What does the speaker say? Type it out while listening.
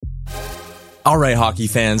All right, hockey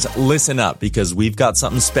fans, listen up because we've got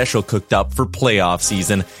something special cooked up for playoff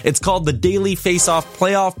season. It's called the Daily Face-Off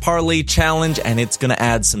Playoff Parlay Challenge, and it's going to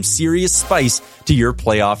add some serious spice to your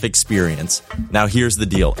playoff experience. Now, here's the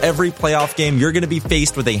deal. Every playoff game, you're going to be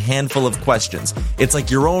faced with a handful of questions. It's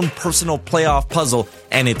like your own personal playoff puzzle,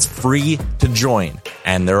 and it's free to join.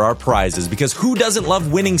 And there are prizes, because who doesn't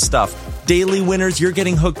love winning stuff? Daily winners, you're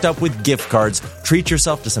getting hooked up with gift cards. Treat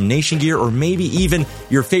yourself to some Nation gear or maybe even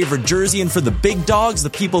your favorite jersey. And for the big dogs, the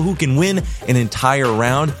people who can win an entire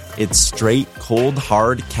round, it's straight, cold,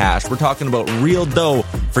 hard cash. We're talking about real dough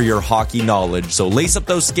for your hockey knowledge. So lace up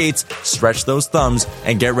those skates, stretch those thumbs,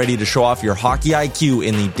 and get ready to show off your hockey IQ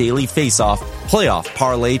in the Daily Face-Off Playoff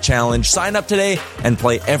Parlay Challenge. Sign up today and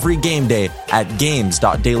play every game day at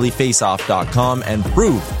games.dailyfaceoff.com and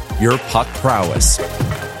prove your puck prowess.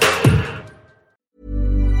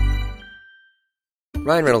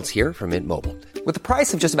 Ryan Reynolds here from Mint Mobile. With the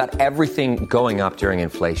price of just about everything going up during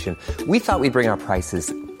inflation, we thought we'd bring our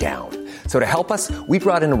prices down. So to help us, we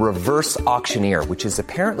brought in a reverse auctioneer, which is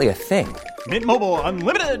apparently a thing. Mint Mobile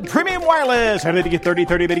Unlimited Premium Wireless. How to get 30,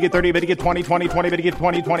 30, bit to get 30, bit to get 20, 20, 20, bit to get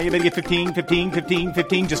 20, 20, bit to get 15, 15, 15,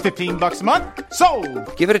 15, just $15 a month?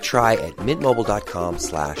 Sold! Give it a try at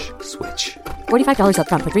mintmobile.com/switch. $45 up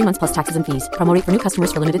front for 3 months plus taxes and fees. Promo rate for new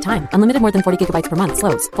customers for limited time. Unlimited more than 40 gigabytes per month.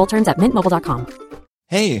 Slows full terms at mintmobile.com.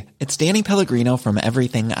 Hey, it's Danny Pellegrino from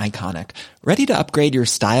Everything Iconic. Ready to upgrade your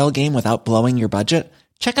style game without blowing your budget?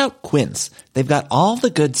 Check out Quince. They've got all the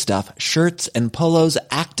good stuff, shirts and polos,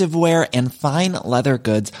 activewear, and fine leather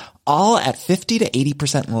goods, all at 50 to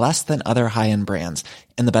 80% less than other high-end brands.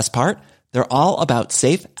 And the best part? They're all about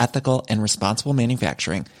safe, ethical, and responsible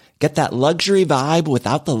manufacturing. Get that luxury vibe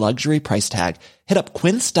without the luxury price tag. Hit up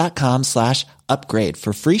quince.com/upgrade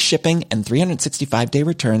for free shipping and 365-day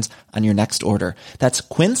returns on your next order. That's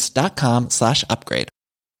quince.com/upgrade.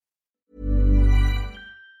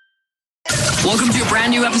 Welcome to a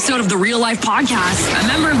brand new episode of the Real Life Podcast, a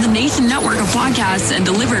member of the Nation Network of Podcasts and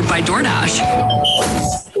delivered by DoorDash.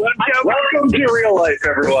 Welcome to Real Life,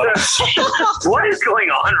 everyone. What is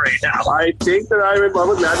going on right now? I think that I'm in love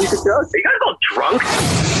with Matthew Tkachuk. Are you guys all drunk?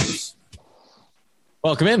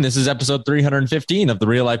 Welcome in. This is episode 315 of the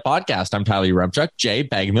Real Life Podcast. I'm Tyler Remchuk, Jay,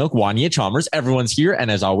 Bag of Milk, Wanya Chalmers. Everyone's here. And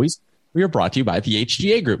as always, we are brought to you by the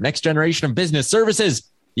HGA Group, next generation of business services.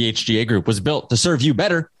 The HGA Group was built to serve you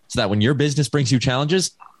better so that when your business brings you challenges,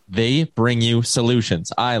 they bring you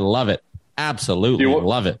solutions. I love it. Absolutely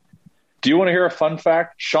love it. Do you want to hear a fun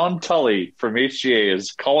fact? Sean Tully from HGA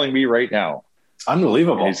is calling me right now.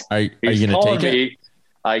 Unbelievable. Are you going to take it?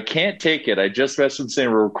 I can't take it. I just messaged him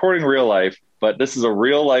saying we're recording Real Life, but this is a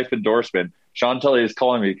real life endorsement. Sean Tully is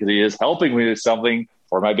calling me because he is helping me with something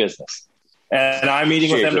for my business. And I'm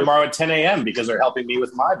meeting with them tomorrow at 10 a.m. because they're helping me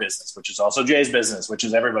with my business, which is also Jay's business, which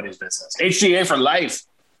is everybody's business. HGA for life.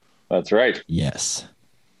 That's right. Yes.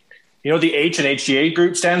 You know what the H in HGA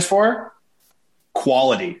Group stands for?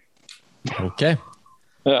 Quality. Okay.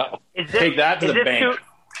 Yeah. Take that to the bank.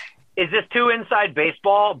 Is this too inside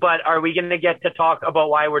baseball, but are we going to get to talk about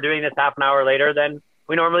why we're doing this half an hour later than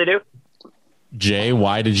we normally do? Jay,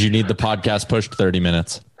 why did you need the podcast pushed 30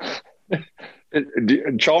 minutes?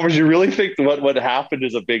 Chalmers, you really think what happened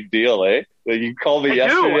is a big deal, eh? You called me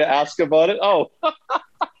yesterday to ask about it? Oh.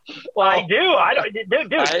 Well, I do. I don't, dude.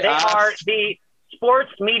 They are the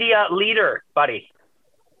sports media leader, buddy.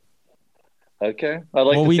 Okay, I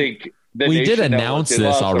like to think we did announce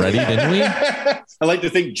this already, didn't we? I like to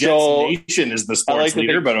think Jets Nation is the sports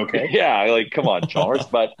leader, but okay. Yeah, come on, Chalmers.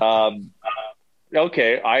 But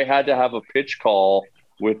okay, I had to have a pitch call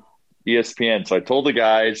with ESPN, so I told the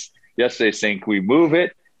guys yesterday, saying, "Can we move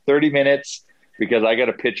it 30 minutes because I got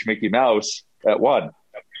to pitch Mickey Mouse at 1."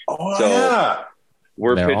 Oh, so, yeah.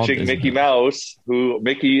 We're pitching Mickey Mouse, who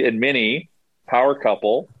Mickey and Minnie, power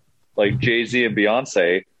couple, like Jay-Z and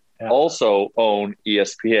Beyonce, also own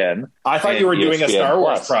ESPN. I thought you were doing a Star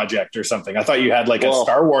Wars project or something. I thought you had a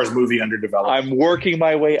Star Wars movie under development. I'm working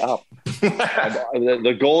my way up.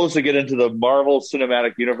 The goal is to get into the Marvel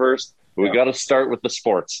Cinematic Universe. But we got to start with the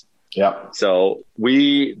sports. Yeah. So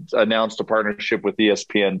we announced a partnership with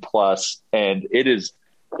ESPN Plus, and it is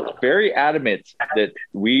very adamant that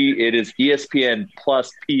it is ESPN Plus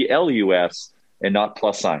PLUS and not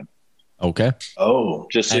plus sign. Okay. Oh,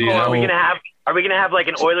 just so you know. Are we gonna have like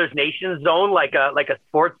an Oilers Nation zone, like a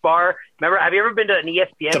sports bar? Remember, have you ever been to an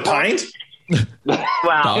ESPN? The Pint?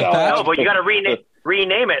 Well, no, but you got to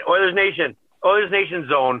rename it. Oilers Nation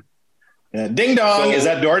zone. Ding dong. Is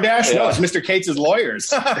that DoorDash? Yeah. No, it's Mr. Cates'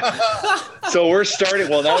 lawyers. So we're starting.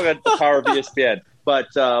 Well, now we got the power of ESPN. But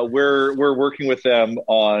we're working with them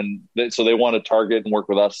on, so they want to target and work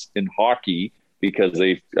with us in hockey, because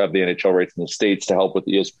they have the NHL rights in the States to help with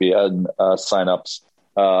ESPN signups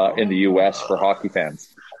in the US for hockey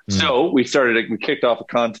fans. So we kicked off a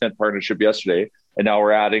content partnership yesterday, and now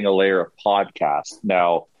we're adding a layer of podcast.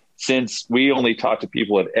 Now, since we only talk to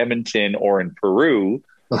people in Edmonton or in Peru,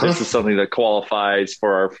 this is something that qualifies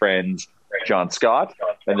for our friends John Scott,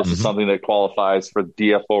 and this is something that qualifies for the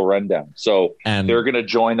DFO Rundown. So they're going to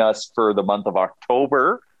join us for the month of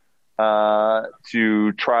October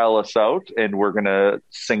to trial us out, and we're going to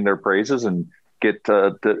sing their praises and get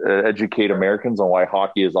to educate Americans on why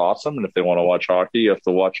hockey is awesome. And if they want to watch hockey, you have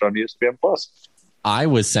to watch on ESPN+. I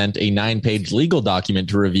was sent a 9-page legal document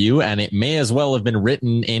to review, and it may as well have been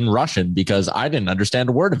written in Russian because I didn't understand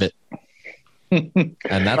a word of it. And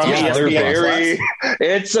that's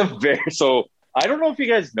so I don't know if you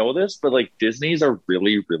guys know this, but like Disney's a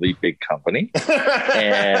really, really big company.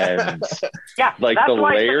 And like that's the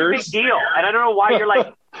why layers, it's such a big deal. And I don't know why you're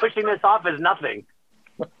like pushing this off as nothing.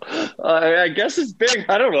 I guess it's big.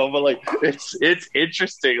 I don't know, but like it's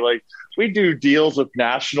interesting. Like we do deals with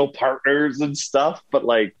national partners and stuff, but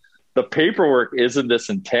like the paperwork isn't this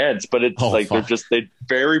intense. But it's they're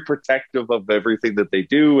very protective of everything that they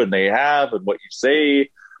do and they have and what you say.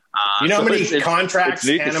 You know how many contracts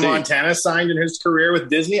Hannah Montana signed in his career with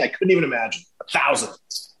Disney? I couldn't even imagine. 1,000.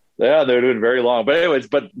 Yeah, they're doing very long. But anyways,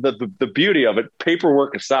 the beauty of it,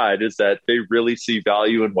 paperwork aside, is that they really see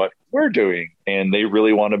value in what we're doing. And they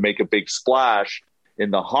really want to make a big splash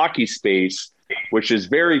in the hockey space, which is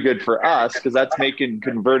very good for us because that's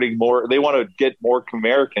converting more. They want to get more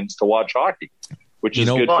Americans to watch hockey, which is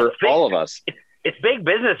good for all of us. It's big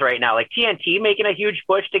business right now. Like TNT making a huge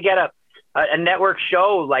push to get a network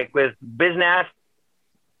show like with Biz Nasty.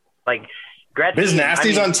 Like Gretzky. Biz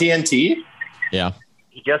Nasty's on TNT? Yeah.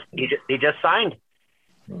 He just signed.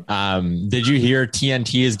 Did you hear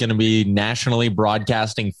TNT is going to be nationally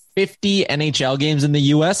broadcasting 50 NHL games in the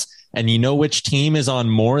U.S.? And you know which team is on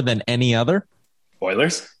more than any other?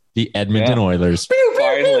 Oilers? The Edmonton Oilers.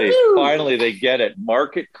 Finally, they get it.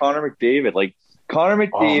 Market Connor McDavid. Like Connor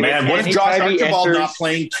McDavid. Oh, man. What if Josh Archibald not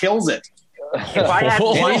playing kills it? If I had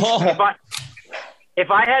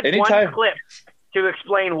one clip to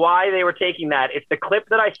explain why they were taking that, it's the clip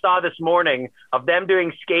that I saw this morning of them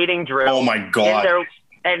doing skating drills. Oh my God.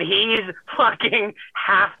 And he's fucking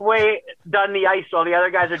halfway done the ice while the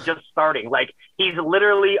other guys are just starting. Like he's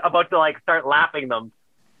literally about to like start lapping them.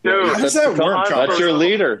 Dude, how does that work, John? That's your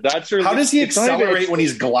leader. How does he accelerate when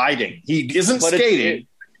he's gliding? He isn't skating,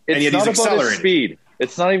 and yet he's accelerating. Speed.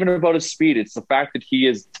 It's not even about his speed. It's the fact that he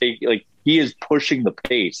is he is pushing the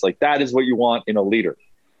pace. Like that is what you want in a leader.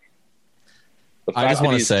 I just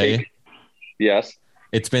want to say, yes,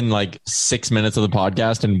 it's been like 6 minutes of the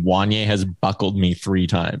podcast, and Wanye has buckled me 3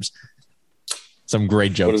 times. Some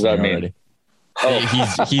great jokes. What does that mean? Already.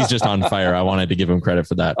 Oh. He's just on fire. I wanted to give him credit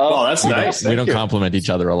for that. Oh, that's nice. We don't compliment each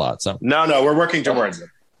other a lot. So no, we're working towards it.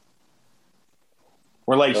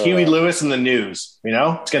 We're like Huey Lewis in the news. You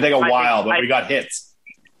know, it's gonna take a while, but we got hits.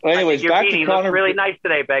 Well, anyways, your back meeting to Connor. looks really nice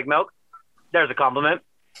today, Bag Milk. There's a compliment.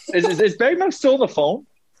 Is Bag Milk still on the phone?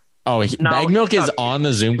 Oh, Bag Milk is on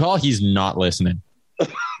the Zoom call. He's not listening.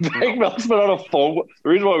 Bag Milk's been on a phone. The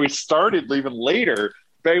reason why we started even later,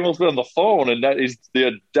 Bag Milk's been on the phone, and that is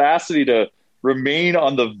the audacity to remain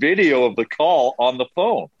on the video of the call on the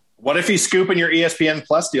phone. What if he's scooping your ESPN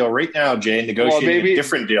Plus deal right now, Jay, negotiating a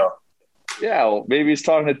different deal? Yeah, well, maybe he's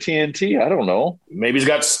talking to TNT. I don't know. Maybe he's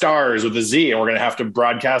got Stars with a Z, and we're going to have to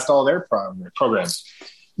broadcast all their programs.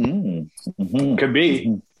 Mm-hmm. Could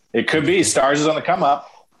be. It could be. Stars is on the come up.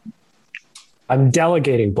 I'm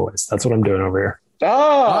delegating, boys. That's what I'm doing over here.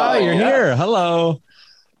 Oh, you're here. Hello.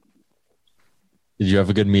 Did you have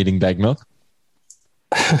a good meeting, Bag Milk?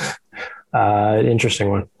 Interesting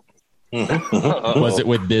one. Was it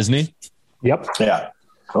with Disney? Yep. Yeah.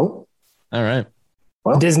 Oh. All right.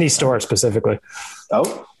 Well, Disney store specifically.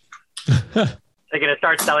 Oh. They're going to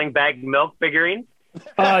start selling Bag Milk figurines?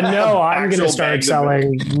 No, I'm going to start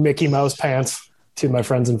selling Mickey Mouse pants to my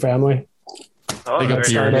friends and family. Oh,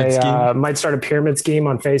 might start a pyramid scheme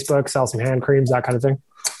on Facebook, sell some hand creams, that kind of thing.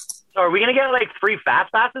 So are we going to get like free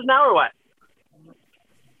fast passes now or what?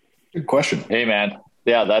 Good question. Hey, man.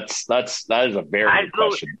 Yeah, that is a very good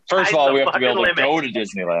question. First of all, we have to be able to go to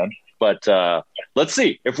Disneyland. But let's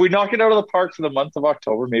see. If we knock it out of the park for the month of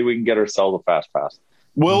October, maybe we can get ourselves a fast pass.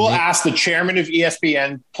 We'll ask the chairman of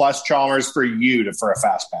ESPN Plus Chalmers for a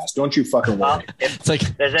fast pass. Don't you fucking worry. It's like,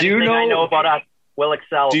 do you know? I know about us will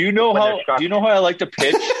excel. Do you know how I like to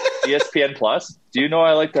pitch ESPN Plus? Do you know how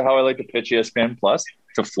I like to pitch ESPN Plus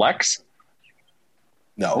to Flex?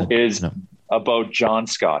 No. Is about John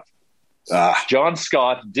Scott. John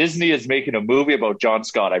Scott. Disney is making a movie about John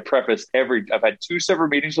Scott. I've had 2 separate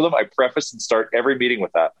meetings with him. I preface and start every meeting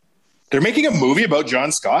with that. They're making a movie about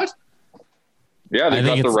John Scott? Yeah, they've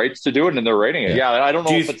got the rights to do it, and they're writing it. Yeah, I don't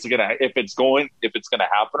know if it's gonna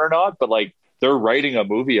happen or not, but like they're writing a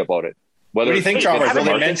movie about it. What do you think, Chalmers?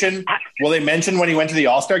 Will they mention when he went to the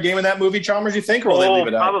All-Star game in that movie, Chalmers? You think, or will they leave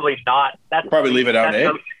it out? Probably not. Probably leave it out,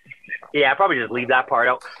 eh? Yeah, probably just leave that part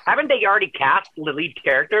out. Haven't they already cast the lead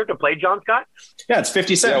character to play John Scott? Yeah, it's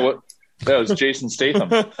 50 Cent. Yeah, that was Jason Statham.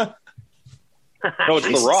 No, it's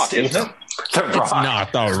The Rock, isn't it? It's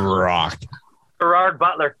not The Rock. Gerard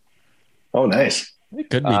Butler. Oh, nice. It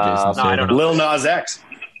could be Jason Statham. I don't know. Lil Nas X.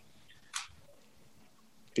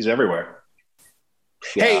 He's everywhere.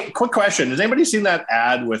 Yeah. Hey, quick question. Has anybody seen that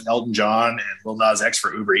ad with Elton John and Lil Nas X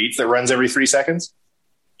for Uber Eats that runs every 3 seconds?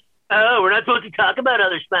 Oh, we're not supposed to talk about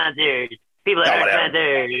other sponsors. People that are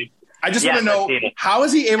sponsors. I just want to know, how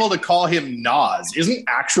is he able to call him Nas? Isn't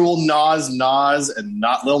actual Nas and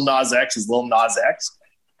not Lil Nas X is Lil Nas X?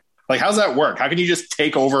 Like, how's that work? How can you just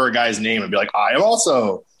take over a guy's name and be like, I am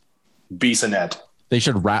also Bissonnette? They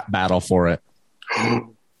should rap battle for it.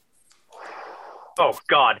 Oh,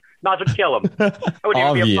 God. Nas would kill him.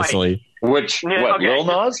 Obviously. What, Lil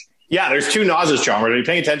Nas? Yeah, there's 2 Nas's, Chalmers. Are you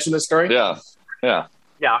paying attention to this story? Yeah.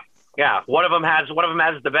 One of them has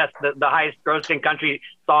the highest grossing country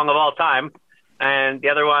song of all time, and the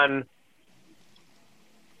other one,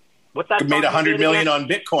 what's that? Made $100 million on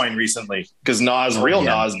Bitcoin recently because Nas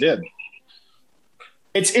did.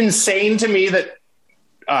 It's insane to me that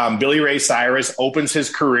Billy Ray Cyrus opens his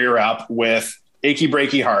career up with "Achy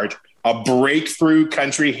Breaky Heart," a breakthrough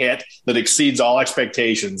country hit that exceeds all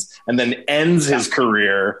expectations, and then ends his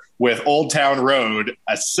career with Old Town Road,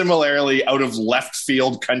 a similarly out of left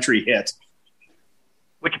field country hit.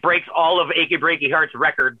 Which breaks all of Achy Breaky Heart's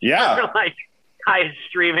records. Yeah. Like highest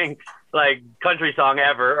streaming country song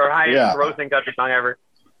ever, or highest grossing country song ever.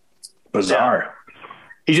 Bizarre. Yeah.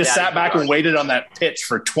 He just sat back and waited on that pitch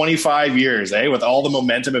for 25 years, with all the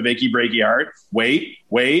momentum of Achy Breaky Heart. Wait.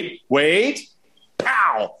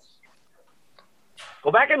 Pow!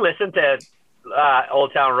 Go back and listen to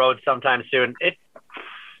Old Town Road sometime soon.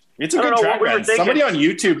 It's a good track, man. Somebody on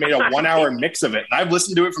YouTube made a 1-hour mix of it, and I've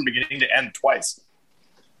listened to it from beginning to end twice.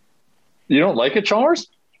 You don't like it, Chalmers?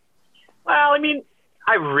 Well, I mean,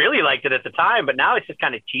 I really liked it at the time, but now it's just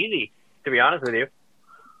kind of cheesy, to be honest with you.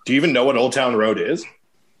 Do you even know what Old Town Road is?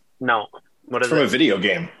 No. What is it? From a video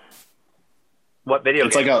game. What video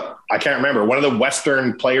game? It's I can't remember. One of the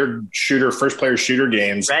Western first player shooter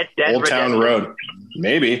games. Red Dead Old Town Road.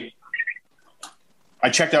 Maybe.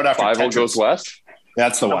 I checked out after Five Goes West.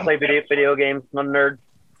 That's the one. I play video games. I'm a nerd.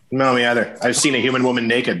 No, me either. I've seen a human woman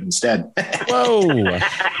naked instead. Whoa.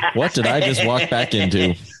 What did I just walk back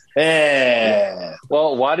into?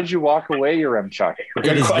 Well, why did you walk away, your Chuck?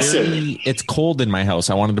 It's cold in my house.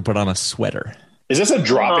 I wanted to put on a sweater. Is this a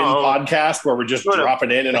drop-in podcast where we're just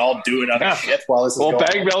dropping in and all doing other shit while this is going on?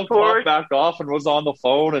 Bag Milk popped back off and was on the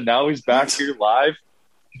phone, and now he's back here live.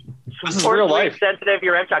 This is real life. Sensitive,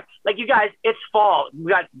 your Chuck. Like, you guys, it's fall.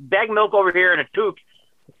 We got Bag Milk over here in a toque.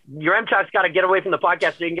 Your Chuck's got to get away from the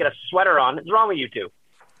podcast so you can get a sweater on. What's wrong with you two?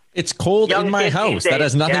 It's cold in my house. That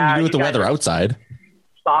has nothing to do with the weather outside.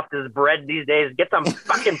 Soft as bread these days. Get some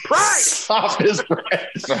fucking pride. Soft as bread.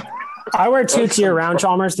 I wear tuques year round,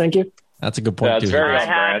 Chalmers. Thank you. That's a good point, too. Very on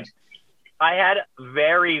brand. I had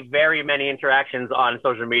very, very many interactions on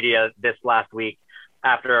social media this last week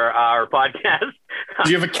after our podcast.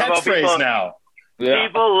 Do you have a catchphrase now? Yeah.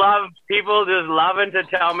 People just loving to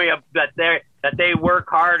tell me that they work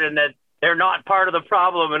hard and that they're not part of the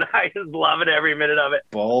problem, and I just love it every minute of it.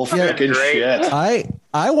 Bullfucking shit.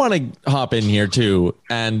 I want to hop in here too.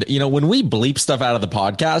 And, when we bleep stuff out of the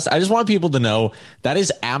podcast, I just want people to know that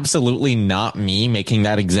is absolutely not me making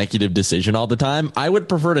that executive decision all the time. I would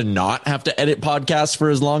prefer to not have to edit podcasts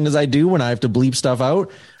for as long as I do when I have to bleep stuff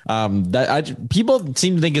out. People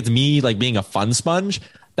seem to think it's me being a fun sponge.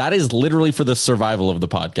 That is literally for the survival of the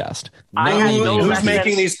podcast. Who's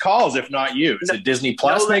making these calls if not you? Is it Disney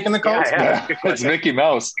Plus making the calls? Yeah. It's Mickey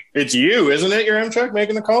Mouse. It's you, isn't it, your Chuck,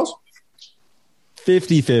 making the calls?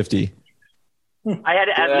 50-50. I had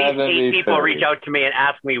at least 8 people reach out to me and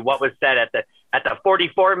ask me what was said at the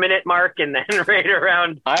 44-minute mark, and then right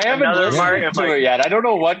around I haven't listened to it yet. I don't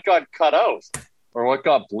know what got cut out or what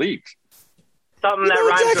got bleeped. Something that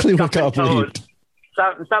rhymes with scuffing toes.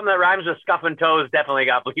 Something that rhymes with scuffing toes definitely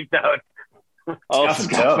got bleeped out. Oh,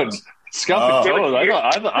 scuffing toes.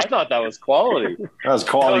 I thought that was quality. That was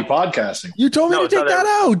quality podcasting. You told me to take that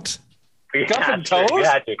out. Scuffing toes?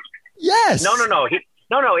 Yes. No.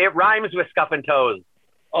 No, it rhymes with scuffing toes.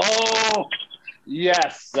 Oh.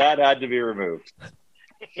 Yes, that had to be removed.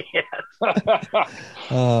 Yes.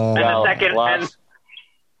 And the second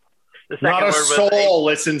Not a word was soul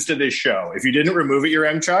listens to this show. If you didn't remove it, your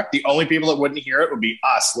M Chuck, the only people that wouldn't hear it would be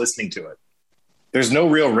us listening to it. There's no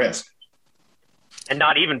real risk. and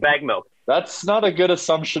not even bag milk. That's not a good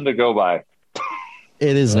assumption to go by.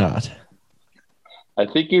 It is not. I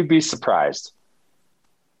think you'd be surprised.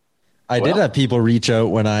 I did have people reach out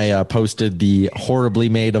when I posted the horribly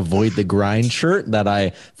made Avoid the Grind shirt that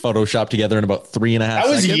I photoshopped together in about 3.5 seconds. That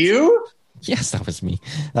was you? Yes, that was me.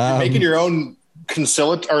 You're making your own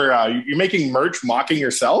you're making merch mocking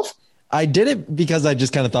yourself? I did it because I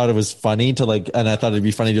just kind of thought it was funny to and I thought it'd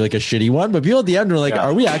be funny to do like a shitty one. But people at the end were like,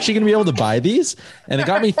 are we actually going to be able to buy these? And it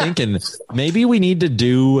got me thinking, maybe we need to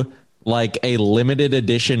do like a limited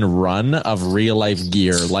edition run of real life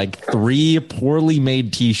gear, like 3 poorly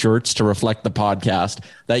made t-shirts to reflect the podcast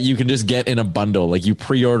that you can just get in a bundle. Like you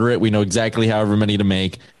pre-order it. We know exactly however many to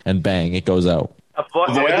make and bang, it goes out. Avoid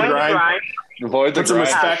the grind. Avoid the Put some grind.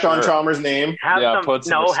 respect on Chalmers' name. Have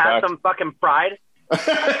some fucking pride.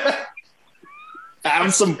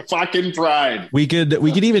 Have some fucking pride. We could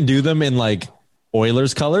even do them in like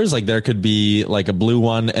Oilers colors. Like there could be like a blue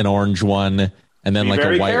one, an orange one, and then Be like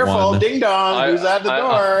very a white careful. one. Ding dong. Who's at the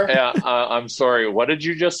door? I'm sorry. What did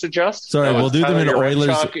you just suggest? Sorry, we'll do them in Oilers.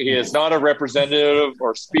 Chuck. He is not a representative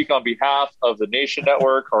or speak on behalf of the Nation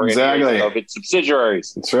Network or any of its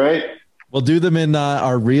subsidiaries. That's right. We'll do them in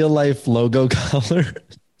our real life logo color.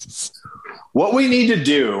 What we need to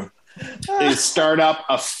do is start up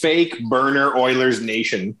a fake burner Oilers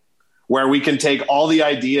Nation where we can take all the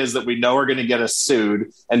ideas that we know are going to get us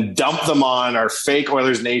sued and dump them on our fake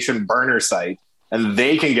Oilers Nation burner site, and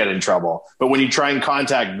they can get in trouble. But when you try and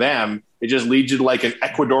contact them, it just leads you to like an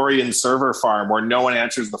Ecuadorian server farm where no one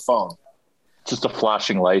answers the phone. Just a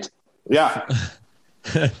flashing light. Yeah.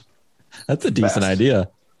 That's a decent idea.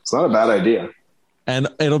 It's not a bad idea. And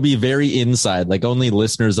it'll be very inside. Like only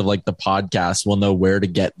listeners of like the podcast will know where to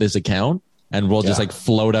get this account, and we'll just like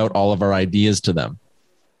float out all of our ideas to them.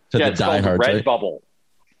 To the it's called diehards. Redbubble.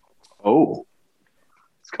 Oh.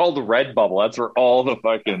 It's called the Redbubble. That's where all the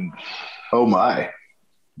fucking line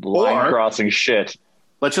crossing shit.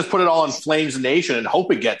 Let's just put it all on Flames Nation and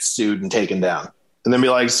hope it gets sued and taken down. And then be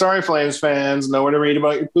like, sorry, Flames fans, nowhere to read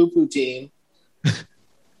about your poo-poo team.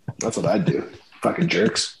 That's what I'd do. Fucking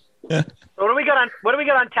jerks. So what do we got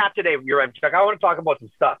on tap today, your Chuck? I want to talk about some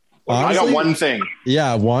stuff. Honestly, I got one thing.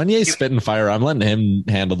 Yeah, Wanye's spitting fire. I'm letting him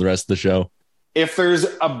handle the rest of the show. If there's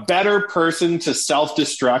a better person to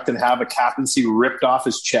self-destruct and have a captaincy ripped off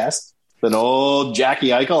his chest than old Jackie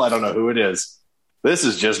Eichel, I don't know who it is. This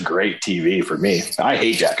is just great TV for me. I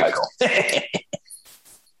hate Jack Eichel.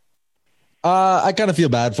 I kind of feel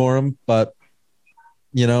bad for him, but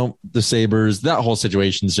you know, the Sabres, that whole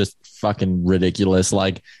situation is just fucking ridiculous.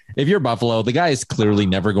 Like, if you're Buffalo, the guy is clearly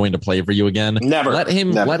never going to play for you again. Never. Let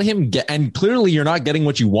him get, and clearly you're not getting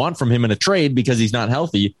what you want from him in a trade because he's not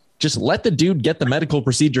healthy. Just let the dude get the medical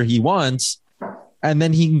procedure he wants, and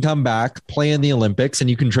then he can come back, play in the Olympics, and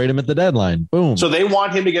you can trade him at the deadline. Boom. So they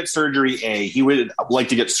want him to get surgery A. He would like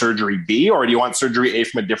to get surgery B, or do you want surgery A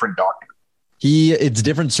from a different doctor? It's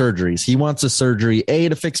different surgeries. He wants a surgery A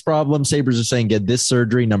to fix problems. Sabres are saying get this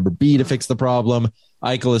surgery, number B to fix the problem.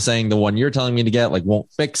 Eichel is saying the one you're telling me to get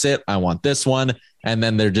won't fix it. I want this one. And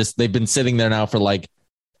then they've been sitting there now for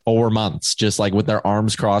 4 months, just with their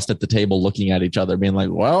arms crossed at the table, looking at each other, being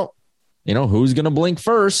like, well, who's going to blink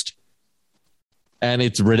first? And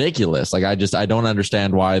it's ridiculous. I don't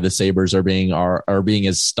understand why the Sabres are being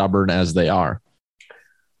as stubborn as they are.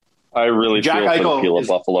 I really feel for the people of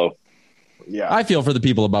Buffalo. Yeah, I feel for the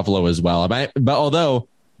people of Buffalo as well. But although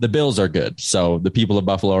the Bills are good, so the people of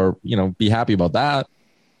Buffalo are, be happy about that.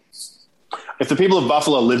 If the people of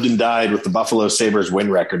Buffalo lived and died with the Buffalo Sabres win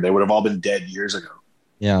record, they would have all been dead years ago.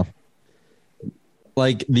 Yeah.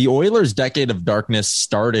 The Oilers' decade of darkness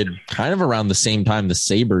started kind of around the same time the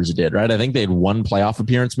Sabres did, right? I think they had one playoff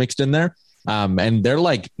appearance mixed in there. And they're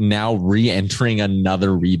now re-entering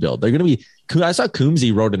another rebuild. They're going to be, I saw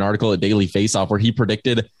Coombsy wrote an article at Daily Faceoff where he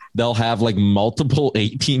predicted they'll have multiple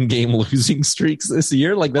 18-game losing streaks this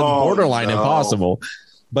year. That's borderline impossible,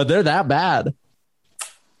 but they're that bad.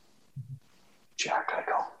 Jack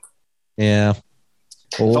Eichel. Yeah.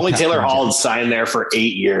 If only Taylor Hall had signed there for 8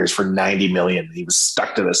 years for $90 million. He was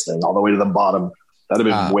stuck to this thing all the way to the bottom. That'd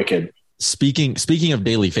have been wicked. Speaking of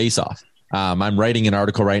Daily Faceoff, I'm writing an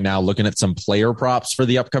article right now looking at some player props for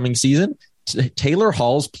the upcoming season. Taylor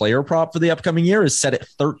Hall's player prop for the upcoming year is set at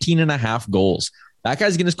 13.5 goals. That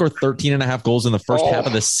guy's going to score 13.5 goals in the first half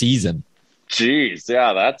of the season. Jeez.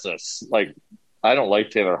 Yeah, that's I don't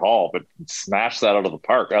like Taylor Hall, but smash that out of the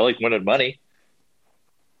park. I like winning money.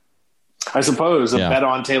 I suppose a bet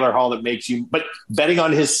on Taylor Hall that makes you, but betting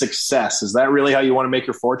on his success, is that really how you want to make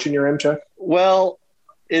your fortune, your Chuck? Well,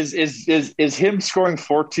 is him scoring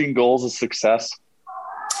 14 goals a success?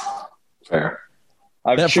 Fair.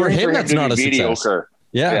 I'm cheering for him that's to not be a mediocre. Success.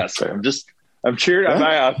 Yeah. Yes. I'm cheering.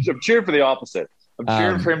 I'm cheering for the opposite. I'm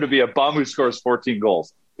cheering for him to be a bum who scores 14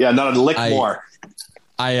 goals. Yeah, not a lick more.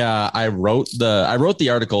 I wrote the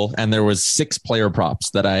article, and there was 6 player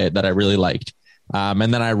props that I really liked.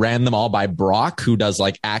 And then I ran them all by Brock, who does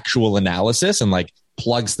like actual analysis and like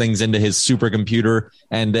plugs things into his supercomputer,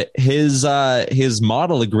 and his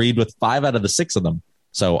model agreed with 5 out of the 6 of them.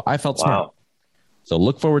 So I felt smart. So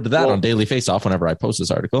look forward to that on Daily Faceoff whenever I post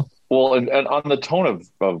this article. Well, and on the tone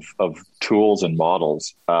of tools and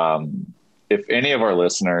models, if any of our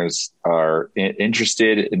listeners are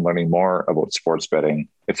interested in learning more about sports betting,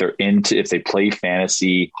 if they play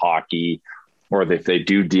fantasy hockey, or if they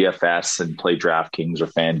do DFS and play DraftKings or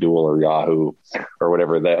FanDuel or Yahoo or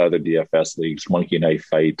whatever the other DFS leagues, Monkey Knife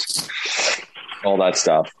Fight, all that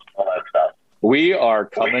stuff. We are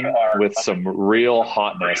coming with some real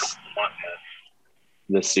hotness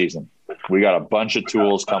this season. We got a bunch of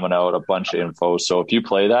tools coming out, a bunch of info. So if you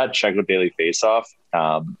play that, check out Daily Faceoff.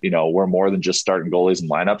 We're more than just starting goalies and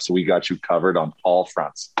lineups. So we got you covered on all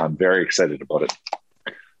fronts. I'm very excited about it.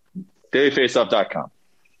 DailyFaceoff.com.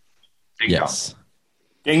 Yes.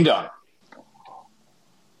 Ding dong.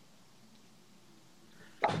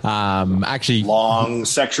 Actually, long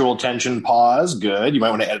sexual tension pause. Good. You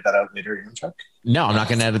might want to edit that out later, Chuck. No, I'm not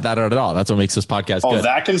going to edit that out at all. That's what makes this podcast good. Oh,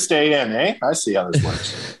 that can stay in, eh? I see how this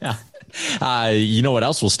works. Yeah. You know what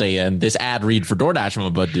else will stay in? This ad read for DoorDash I'm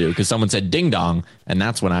about to do, because someone said ding dong, and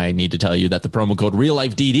that's when I need to tell you that the promo code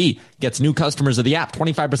RealLifeDD gets new customers of the app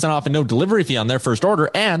 25% off and no delivery fee on their first order,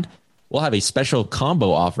 and we'll have a special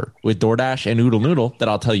combo offer with DoorDash and Oodle Noodle that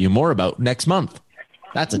I'll tell you more about next month.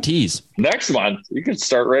 That's a tease. Next month? You can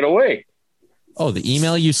start right away. Oh, the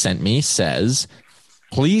email you sent me says,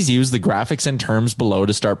 please use the graphics and terms below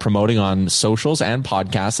to start promoting on socials and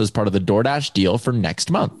podcasts as part of the DoorDash deal for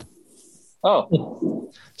next month.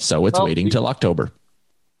 Oh. So it's waiting till October.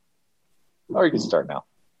 Or you can start now.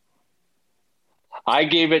 I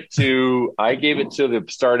gave it to the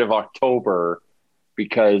start of October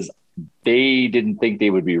because they didn't think they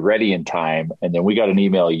would be ready in time. And then we got an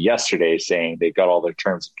email yesterday saying they got all their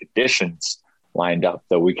terms and conditions lined up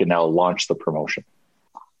that we can now launch the promotion.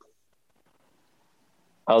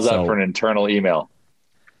 How's that for an internal email?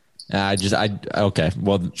 Okay.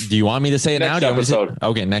 Well, do you want me to say it next now? Episode.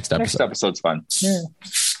 Okay, next episode. Next episode's fun. Yeah.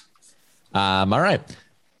 All right.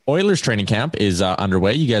 Oilers training camp is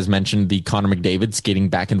underway. You guys mentioned the Connor McDavid skating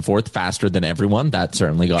back and forth faster than everyone. That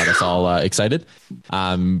certainly got us all excited.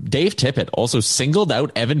 Dave Tippett also singled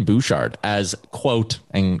out Evan Bouchard as, quote,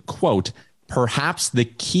 perhaps the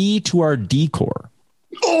key to our decor.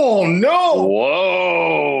 Oh, no.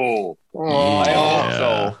 Whoa. Oh, I hope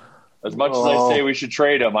so. As much as I say we should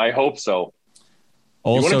trade him, I hope so.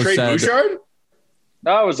 Also you want to trade Bouchard?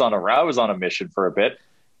 I was on a mission for a bit.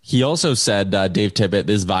 He also said, Dave Tippett,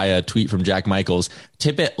 this via a tweet from Jack Michaels,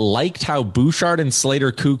 Tippett liked how Bouchard and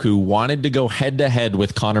Slater Cuckoo wanted to go head-to-head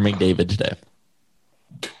with Connor McDavid today.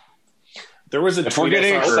 There was a if we're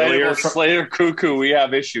getting excited about Slater Cuckoo, we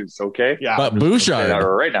have issues, okay? Yeah. But Bouchard...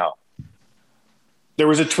 Right now. There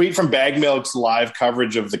was a tweet from Bag Milk's live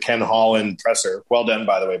coverage of the Ken Holland presser. Well done,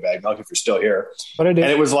 by the way, Bag Milk, if you're still here. And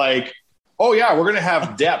it was like, oh, yeah, we're going to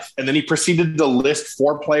have depth. And then he proceeded to list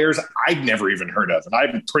 4 players I'd never even heard of. And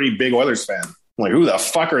I'm a pretty big Oilers fan. I'm like, who the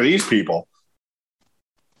fuck are these people?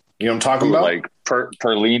 You know what I'm talking about? Like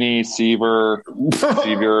Perlini, Seaver.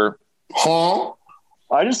 Huh?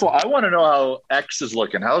 I want to know how X is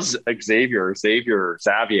looking. How's Xavier?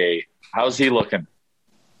 How's he looking?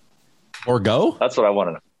 Or go? That's what I want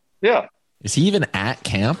to know. Yeah. Is he even at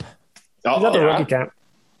camp? He's at the rookie camp.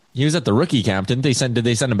 He was at the rookie camp. Did they send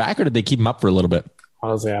him back, or did they keep him up for a little bit?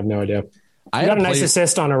 Honestly, I have no idea. He got a nice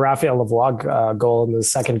assist on a Raphael Lavoie goal in the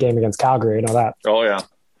second game against Calgary. You know that? Oh, yeah.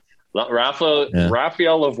 Raphael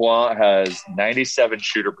Lavoie has 97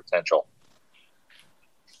 shooter potential.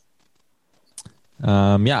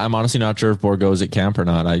 Yeah, I'm honestly not sure if Bourgault is at camp or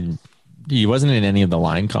not. He wasn't in any of the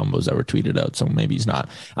line combos that were tweeted out, so maybe he's not.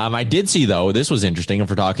 I did see, though, this was interesting. If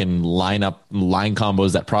we're talking line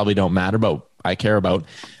combos that probably don't matter, but I care about,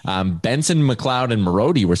 Benson, McLeod, and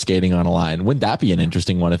Marody were skating on a line. Wouldn't that be an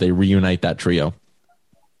interesting one if they reunite that trio?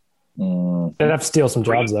 They'd have to steal some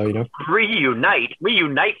jobs, though, you know.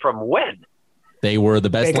 Reunite from when? They were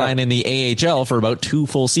the best line in the AHL for about 2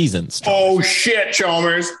 full seasons. Oh, shit,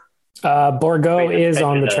 Chalmers. Bourgault is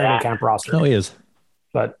on the training camp roster. Oh, he is.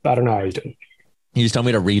 But I don't know how he's doing. He just told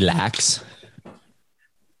me to relax.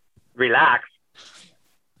 relax.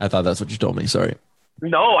 I thought that's what you told me. Sorry.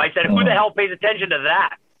 No, I said, who the hell pays attention to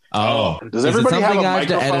that? Oh, does everybody have a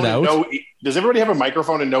microphone? Does everybody have a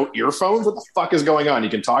microphone and no earphones? What the fuck is going on? You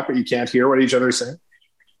can talk, but you can't hear what each other is saying.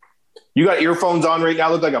 You got earphones on right now.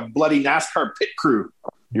 Look like a bloody NASCAR pit crew.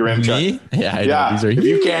 You're in. Me? Yeah, I know. These are if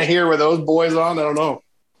you can't hear with those boys on, I don't know.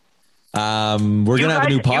 We're gonna have a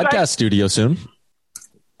new podcast studio soon.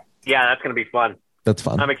 Yeah, that's gonna be fun. That's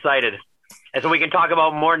fun. I'm excited, and so we can talk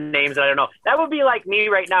about more names that I don't know. That would be like me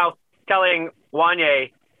right now telling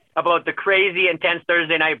Wanye about the crazy, intense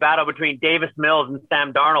Thursday night battle between Davis Mills and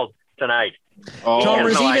Sam Darnold tonight.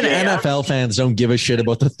 Chalmers, even NFL fans don't give a shit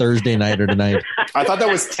about the Thursday nighter tonight. I thought that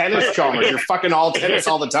was tennis, Chalmers. You're fucking all tennis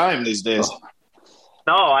all the time these days.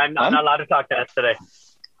 No, I'm not allowed to talk tennis today.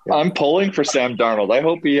 I'm pulling for Sam Darnold. I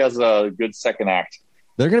hope he has a good second act.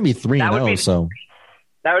 They're going to be 3-0, so.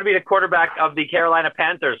 That would be the quarterback of the Carolina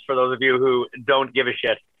Panthers, for those of you who don't give a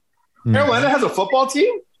shit. Carolina has a football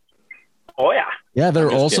team? Oh, yeah. Yeah,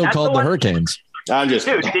 they're also called the Hurricanes. I'm just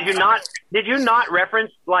dude. Did you not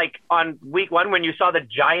reference like on week 1 when you saw the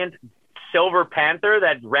giant silver panther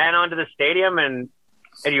that ran onto the stadium and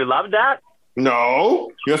you loved that?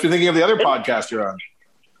 No, you must be thinking of the other podcast you're on.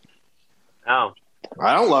 Oh,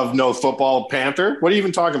 I don't love no football panther. What are you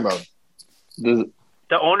even talking about?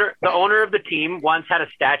 The owner of the team once had a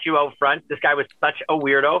statue out front. This guy was such a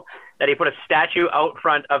weirdo that he put a statue out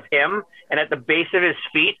front of him, and at the base of his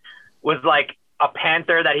feet was like a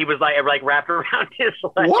panther that he was like wrapped around his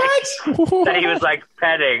leg. What? That he was like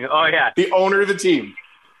petting. Oh yeah. The owner of the team.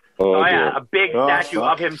 Oh yeah, a big statue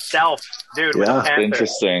of himself, dude. Yeah,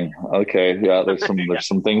 interesting. Okay, yeah, there's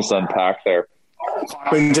some things to unpack there.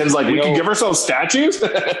 Clinton's like, we can give ourselves statues.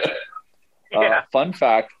 Fun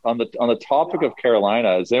fact on the topic of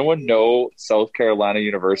Carolina, does anyone know South Carolina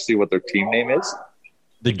University, what their team name is?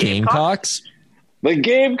 The Gamecocks. The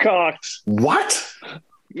Gamecocks. What?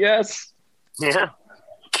 Yes. Yeah.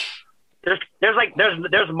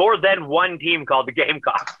 There's more than one team called the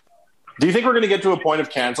Gamecocks. Do you think we're going to get to a point of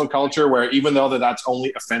cancel culture where even though that's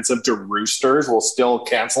only offensive to roosters, we'll still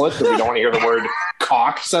cancel it because we don't want to hear the word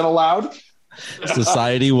cock said aloud?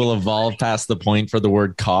 Society will evolve past the point for the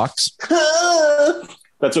word cocks.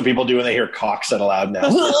 That's what people do when they hear cock said aloud now.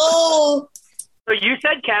 So you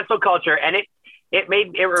said cancel culture, and it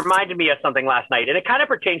reminded me of something last night, and it kind of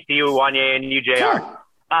pertains to you, Wanye, and you,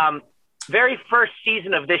 JR. Very first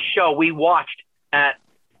season of this show, we watched at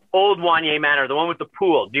Old Wanye Manor, the one with the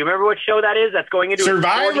pool. Do you remember what show that is? That's going into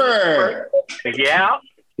Survivor. Yeah.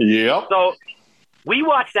 Yep. So we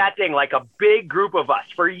watched that thing like a big group of us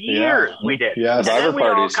for years. We did. Yeah. Survivor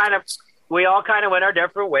parties. We all kind of went our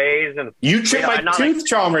different ways. And you chipped my tooth,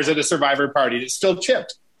 Chalmers, at a Survivor party. It's still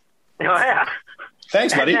chipped. Oh yeah.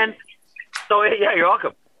 Thanks, buddy. Yeah, you're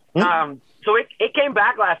welcome. So it came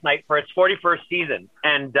back last night for its 41st season,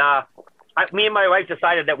 and me and my wife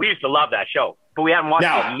decided that we used to love that show, but we haven't watched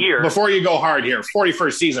it in years. Before you go hard here,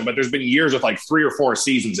 41st season, but there's been years with like 3 or 4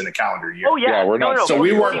 seasons in a calendar year. Oh yeah, we're not. So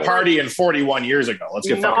we weren't partying 41 years ago. Let's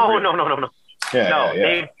get no. No.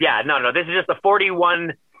 This is just the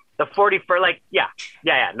 41, the 41st. Like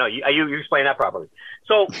no, you explain that properly.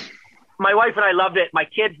 So my wife and I loved it. My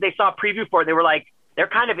kids, they saw a preview for it. They were like, they're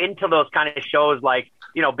kind of into those kind of shows, like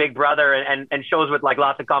Big Brother and shows with like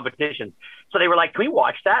lots of competition. So they were like, can we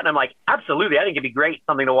watch that? And I'm like, absolutely. I think it'd be great,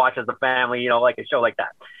 something to watch as a family, like a show like that.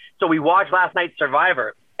 So we watched last night's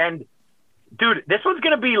Survivor, and dude, this one's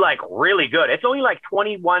going to be like really good. It's only like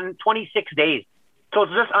 26 days. So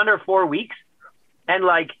it's just under 4 weeks. And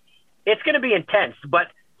like, it's going to be intense. But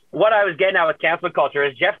what I was getting at with cancel culture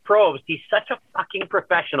is Jeff Probst, he's such a fucking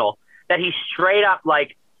professional that he straight up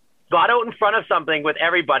like got out in front of something with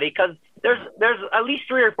everybody, because there's at least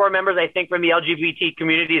 3 or 4 members, I think, from the LGBT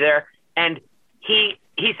community there. And he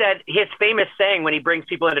said his famous saying when he brings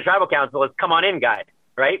people into tribal council is, come on in, guys,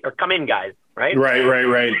 right? Or come in, guys, right?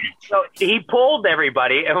 Right. So he pulled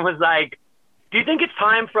everybody and was like, do you think it's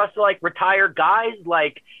time for us to like retire guys?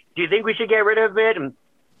 Like, do you think we should get rid of it? And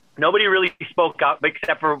nobody really spoke up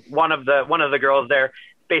except for one of the girls there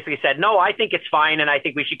basically said, no, I think it's fine. And I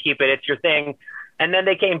think we should keep it. It's your thing. And then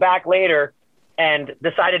they came back later and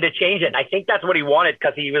decided to change it. And I think that's what he wanted,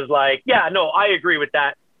 because he was like, yeah, no, I agree with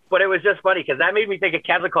that. But it was just funny because that made me think of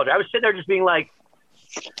cancel culture. I was sitting there just being like,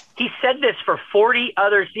 he said this for 40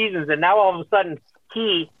 other seasons, and now all of a sudden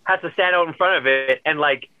he has to stand out in front of it and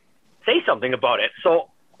like say something about it. So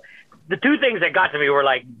the 2 things that got to me were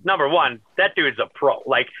like, number one, that dude's a pro.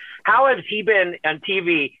 Like, how has he been on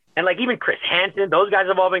TV? And like even Chris Hansen, those guys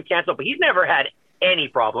have all been canceled, but he's never had any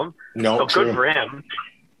problem. No, so true. Good for him.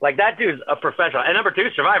 Like, that dude's a professional. And number 2,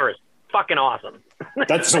 Survivors. fucking awesome.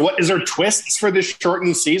 That's so. What is there twists for this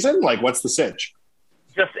shortened season? Like, what's the sitch?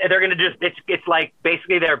 They're gonna it's like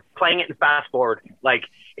basically they're playing it in fast forward. Like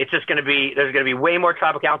it's just gonna be there's gonna be way more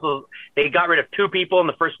tribal councils. They got rid of 2 people in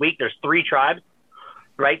the first week. There's 3 tribes,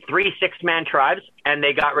 right? 3 6-man tribes, and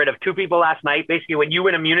they got rid of 2 people last night. Basically, when you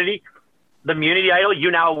win immunity, the immunity idol,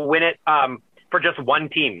 you now win it for just 1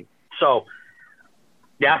 team. So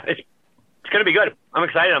yeah, it's gonna be good. I'm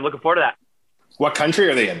excited. I'm looking forward to that. What country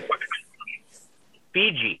are they in?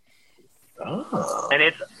 Fiji. Oh. And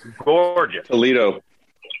it's gorgeous. Toledo.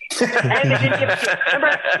 And they didn't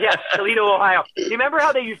give, Toledo, Ohio. Do you remember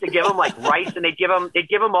how they used to give them like rice and they'd give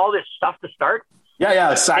them all this stuff to start?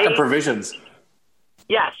 Yeah, a sack of provisions.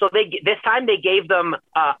 Yeah, so this time they gave them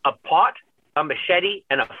a pot, a machete,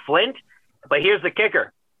 and a flint. But here's the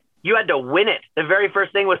kicker: you had to win it. The very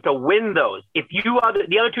first thing was to win those. If the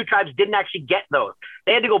other 2 tribes didn't actually get those,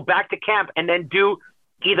 they had to go back to camp and then do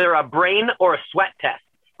either a brain or a sweat test,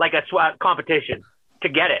 like a sweat competition, to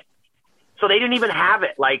get it. So they didn't even have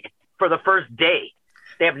it like for the first day.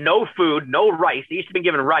 They have no food, no rice. They used to be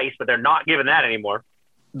given rice, but they're not given that anymore.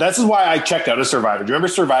 This is why I checked out of Survivor. Do you remember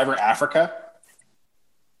Survivor Africa?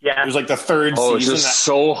 Yeah. It was like the 3rd season. Oh, it was just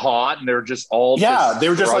so hot, and they were just all they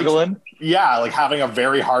were just struggling. Like having a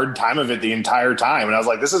very hard time of it the entire time. And I was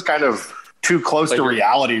like, this is kind of too close to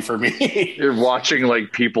reality for me. You're watching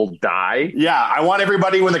like people die. Yeah, I want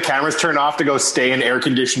everybody when the cameras turn off to go stay in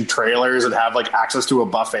air-conditioned trailers and have like access to a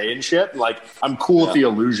buffet and shit. Like, I'm cool with the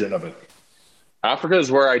illusion of it. Africa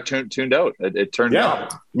is where I tuned out. It turned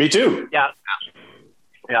out. Me too.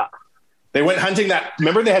 Yeah. They went hunting that.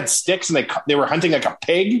 Remember, they had sticks and they were hunting like a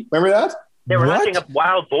pig. Remember that? They were hunting a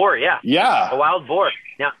wild boar. Yeah. A wild boar.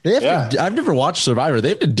 Yeah. I've never watched Survivor. They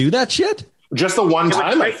have to do that shit. Just the one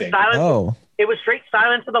time, I think. It was straight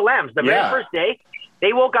silence of the lambs. The very first day,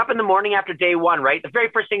 they woke up in the morning after day 1, right? The very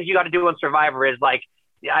first things you got to do on Survivor is like,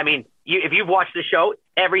 I mean, if you've watched the show,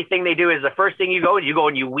 everything they do is the first thing you go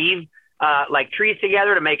and you weave like trees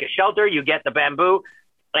together to make a shelter. You get the bamboo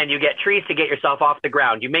and you get trees to get yourself off the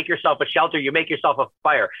ground. You make yourself a shelter. You make yourself a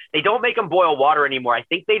fire. They don't make them boil water anymore. I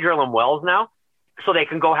think they drill them wells now so they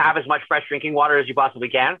can go have as much fresh drinking water as you possibly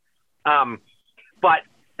can. But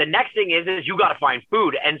the next thing is you got to find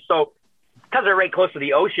food. And so because they're right close to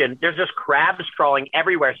the ocean, there's just crabs crawling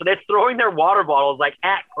everywhere. So they're throwing their water bottles like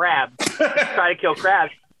at crabs, try to kill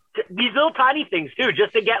crabs. These little tiny things too,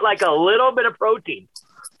 just to get like a little bit of protein.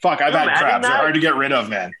 Fuck, I've had crabs. They're hard to get rid of,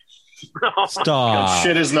 man. Stop.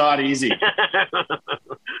 Shit is not easy.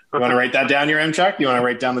 You want to write that down, your M-Chuck? You want to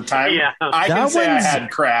write down the time? Yeah. I can say I had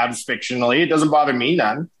crabs fictionally. It doesn't bother me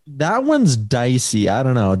none. That one's dicey. I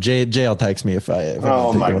don't know. Jay will text me if I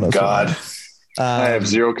oh my God. I have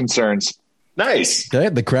zero concerns. Nice. Okay,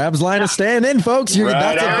 the crabs line is staying in, folks.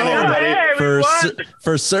 That's a goal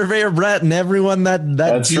for Surveyor Brett and everyone that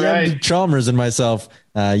DM'd Chalmers and myself.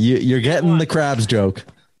 You're getting the crabs joke.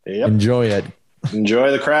 Yep. Enjoy it.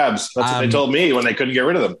 Enjoy the crabs. That's what they told me when they couldn't get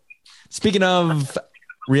rid of them. Speaking of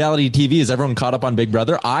reality TV, is everyone caught up on Big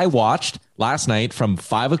Brother? I watched last night from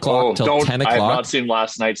 5 o'clock till 10 o'clock. I have not seen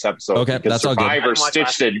last night's episode. Okay, that's all good. Survivor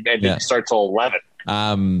stitched it and didn't start till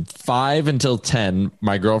 11. 5 until 10,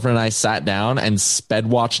 my girlfriend and I sat down and sped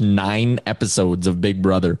watched 9 episodes of Big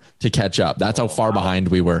Brother to catch up. That's how far behind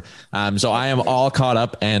we were. So I am all caught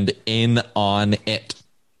up and in on it.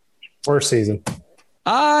 Worst season.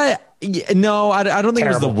 No, I don't think it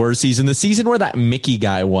was the worst season. The season where that Mickey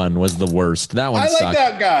guy won was the worst. That one sucked. I like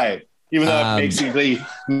that guy. Even though it basically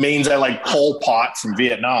means I like Pol Pot from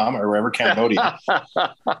Vietnam or wherever, Cambodia.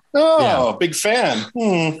 Big fan.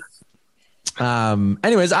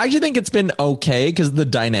 Anyways, I actually think it's been okay because the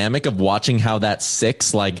dynamic of watching how that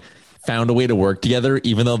 6 found a way to work together,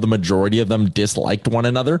 even though the majority of them disliked one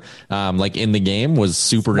another, like in the game, was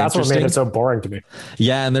super interesting. That's what made it so boring to me.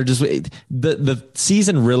 Yeah, and they're just the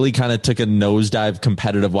season really kind of took a nosedive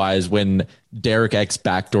competitive wise when Derek X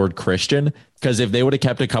backdoored Christian, because if they would have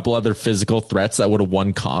kept a couple other physical threats that would have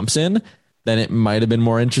won comps in, then it might have been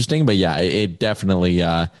more interesting. But yeah, it definitely.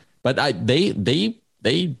 But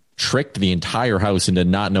they tricked the entire house into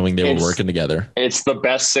not knowing they were working together. It's the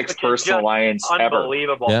best 6-person alliance ever.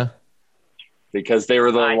 Unbelievable. Yeah. Because they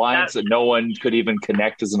were the alliance that no one could even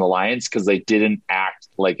connect as an alliance because they didn't act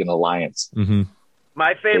like an alliance. Mm-hmm.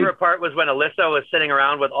 My favorite part was when Alyssa was sitting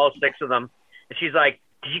around with all 6 of them, and she's like,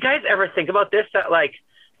 "Did you guys ever think about this? That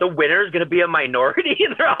the winner is going to be a minority?"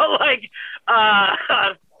 And they're all like,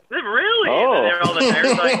 "Really?" Oh. And they're all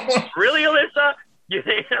like, "Really, Alyssa?" You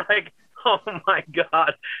think oh my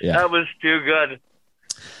God, that was too good.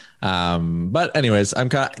 But anyways,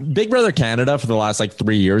 Big Brother Canada for the last like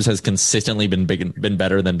 3 years has consistently been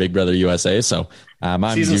better than Big Brother USA. So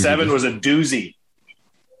season 7 was a doozy.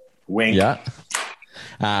 Wink. Yeah.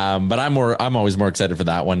 But I'm always more excited for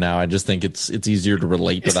that one now. I just think it's easier to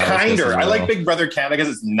relate to that. It's kinder. I like Big Brother Canada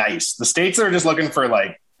because it's nice. The States are just looking for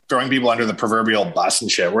like throwing people under the proverbial bus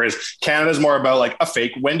and shit. Whereas Canada's more about like a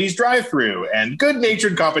fake Wendy's drive-through and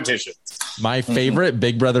good-natured competitions. My favorite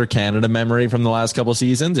Big Brother Canada memory from the last couple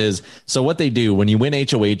seasons is, so what they do when you win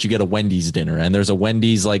HOH, you get a Wendy's dinner, and there's a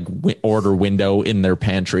Wendy's like order window in their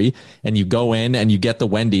pantry, and you go in and you get the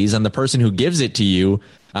Wendy's, and the person who gives it to you,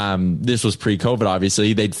 this was pre-COVID,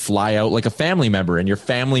 obviously, they'd fly out like a family member, and your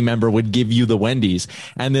family member would give you the Wendy's.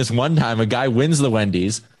 And this one time a guy wins the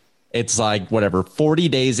Wendy's. It's like, 40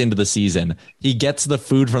 days into the season. He gets the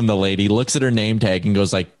food from the lady, looks at her name tag and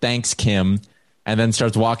goes like, "Thanks, Kim," and then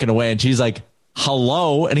starts walking away. And she's like,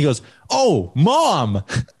 "Hello?" And he goes, "Oh, Mom."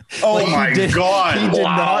 Oh like my God. He did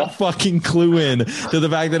not fucking clue in to the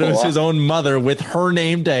fact that it was his own mother with her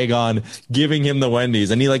name tag on giving him the Wendy's.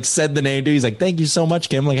 And he like said the name too. He's like, "Thank you so much,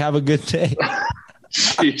 Kim. Like, have a good day."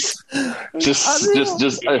 Jeez.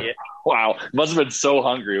 Just wow. Must have been so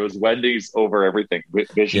hungry. It was Wendy's over everything.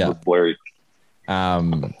 Vision was blurry.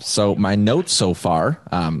 So my notes so far,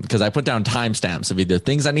 because I put down timestamps of either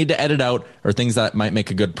things I need to edit out or things that might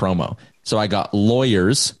make a good promo. So I got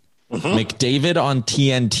lawyers, McDavid on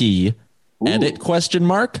TNT, edit ?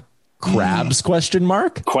 Crabs ?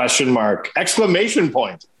 Exclamation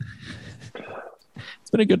point. It's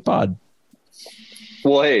been a good pod.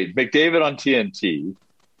 Well, hey, McDavid on TNT.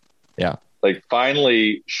 Yeah. Like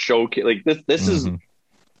finally showcase like this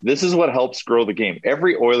is what helps grow the game.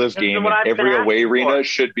 Every Oilers game, every away arena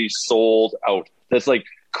should be sold out. That's like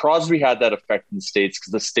Crosby had that effect in the States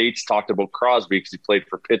because the States talked about Crosby because he played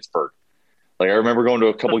for Pittsburgh. Like I remember going to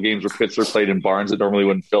a couple of games where Pittsburgh played in barns that normally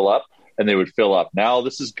wouldn't fill up, and they would fill up. Now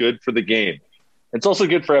this is good for the game. It's also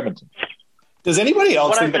good for Edmonton. Does anybody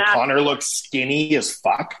else think that Connor looks skinny as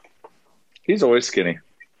fuck? He's always skinny.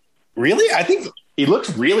 Really? I think he looks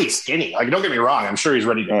really skinny. Like, don't get me wrong. I'm sure he's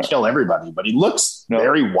ready to kill everybody, but he looks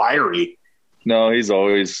very wiry. No, he's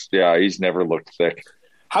never looked thick.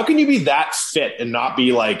 How can you be that fit and not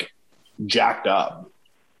be like jacked up?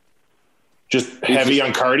 Just heavy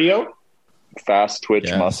on cardio? Fast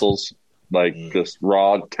twitch muscles, like just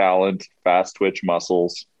raw talent, fast twitch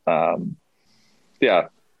muscles. Like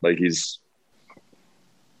he's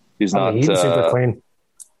not super clean.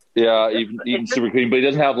 Yeah, even super clean, but he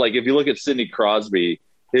doesn't have like if you look at Sidney Crosby,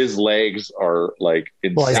 his legs are like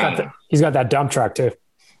insane. Well, he's got that dump truck too.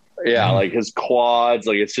 Yeah, like his quads,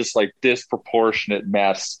 like it's just like disproportionate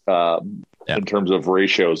mess in terms of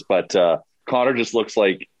ratios. But Connor just looks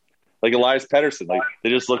like Elias Pettersson. Like they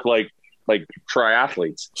just look like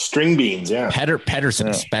triathletes, string beans. Yeah, Pettersson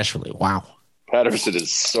especially. Wow, Pettersson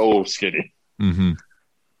is so skinny. Mm-hmm.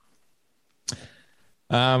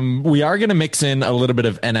 We are going to mix in a little bit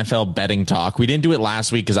of NFL betting talk. We didn't do it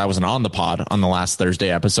last week because I wasn't on the pod on the last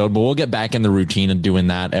Thursday episode, but we'll get back in the routine of doing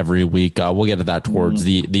that every week. We'll get to that towards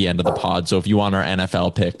the end of the pod. So if you want our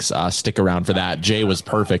NFL picks, stick around for that. Jay was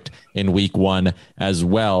perfect in week 1 as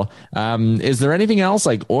well. Is there anything else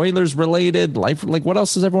like Oilers related life? Like what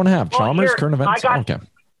else does everyone have? Chalmers, current events? I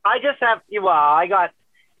just have,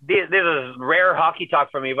 this is rare hockey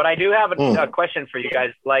talk for me, but I do have a question for you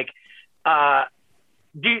guys. Like, how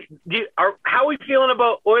are we feeling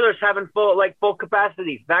about Oilers having full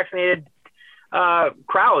capacity, vaccinated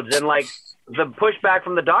crowds, and like the pushback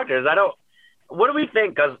from the doctors? What do we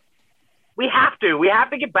think? Because we have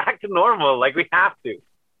to get back to normal. Like we have to.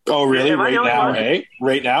 Oh, really? Right now, hey?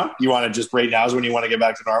 Right now? You want to just right now is when you want to get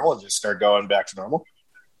back to normal and just start going back to normal?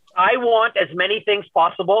 I want as many things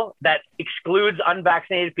possible that excludes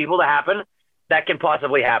unvaccinated people to happen that can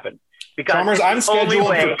possibly happen. Because Chalmers, I'm scheduled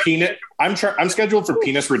for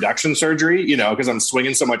penis reduction surgery, because I'm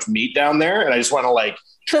swinging so much meat down there, and I just want to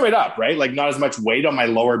trim it up, right? Like not as much weight on my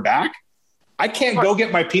lower back. I can't go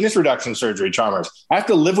get my penis reduction surgery, Chalmers. I have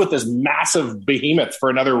to live with this massive behemoth for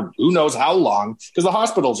another who knows how long because the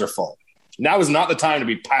hospitals are full. Now is not the time to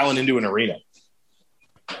be piling into an arena.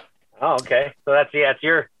 Oh, okay. So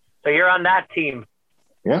you're on that team.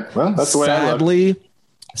 Yeah, well, that's the way I look.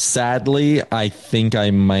 Sadly, I think I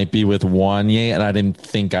might be with Wanye, and I didn't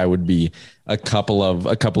think I would be a couple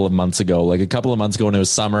of months ago. Like a couple of months ago when it was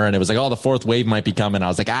summer and it was like, oh, the fourth wave might be coming. I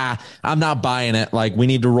was like, I'm not buying it. Like we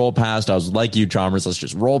need to roll past. I was like you, Chalmers, let's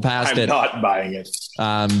just roll past it. I'm not buying it.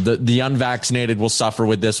 The unvaccinated will suffer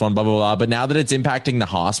with this one, blah, blah, blah. But now that it's impacting the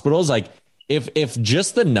hospitals, like if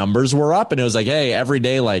just the numbers were up and it was like, hey, every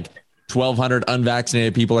day, like 1,200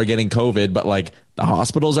 unvaccinated people are getting COVID, but like the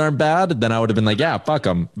hospitals aren't bad, then I would have been like, yeah, fuck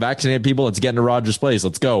them. Vaccinated people, let's get into Rogers Place.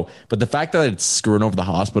 Let's go. But the fact that it's screwing over the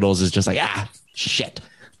hospitals is just like, shit.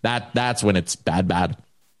 That's when it's bad.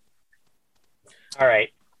 All right.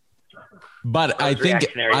 But I think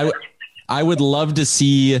I would love to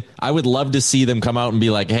see them come out and be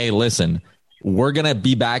like, hey, listen, we're going to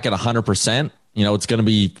be back at 100%. It's going to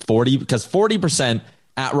be 40 because 40%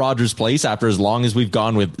 at Rogers Place after as long as we've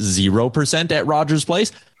gone with 0% at Rogers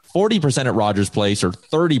Place, 40% at Rogers Place or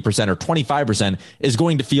 30% or 25% is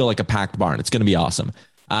going to feel like a packed barn. It's going to be awesome.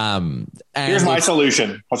 And here's my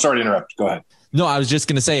solution. I'm sorry to interrupt. Go ahead. No, I was just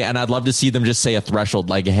going to say, and I'd love to see them just say a threshold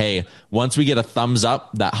like, hey, once we get a thumbs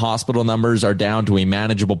up that hospital numbers are down to a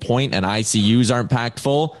manageable point and ICUs aren't packed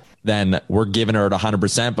full, then we're giving her at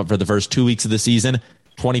 100%. But for the first 2 weeks of the season,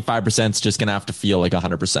 25% is just going to have to feel like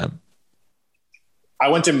 100%. I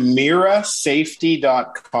went to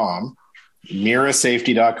mirasafety.com,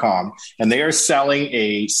 and they are selling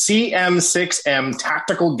a CM6M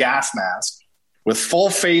tactical gas mask with full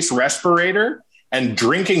face respirator and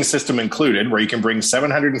drinking system included, where you can bring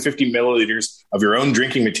 750 milliliters of your own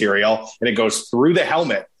drinking material, and it goes through the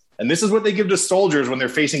helmet. And this is what they give to soldiers when they're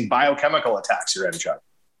facing biochemical attacks, your Chuck.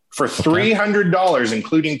 For $300,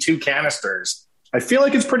 including 2 canisters. I feel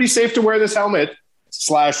like it's pretty safe to wear this helmet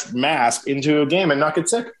 / mask into a game and not get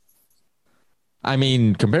sick. I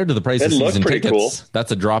mean, compared to the price of season tickets,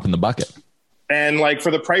 that's a drop in the bucket. And like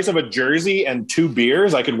for the price of a jersey and 2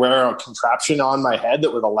 beers, I could wear a contraption on my head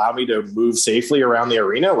that would allow me to move safely around the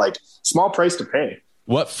arena. Like, small price to pay.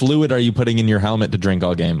 What fluid are you putting in your helmet to drink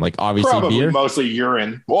all game? Like, obviously probably beer? Mostly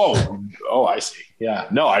urine. Whoa. Oh, I see. Yeah.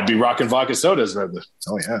 No, I'd be rocking vodka sodas. Oh,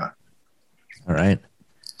 yeah. All right.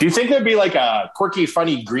 Do you think there'd be like a quirky,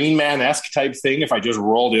 funny Green Man-esque type thing if I just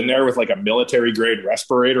rolled in there with like a military grade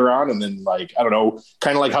respirator on and then like, I don't know,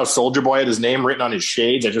 kind of like how Soulja Boy had his name written on his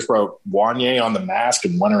shades. I just wrote Wanye on the mask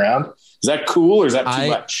and went around. Is that cool or is that too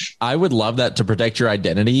much? I would love that to protect your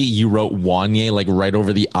identity. You wrote Wanye like right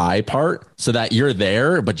over the eye part so that you're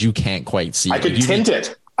there, but you can't quite see. I could tint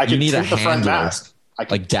it. I could need tint the front mask. I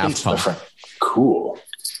could like Daft Punk. Cool.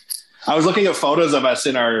 I was looking at photos of us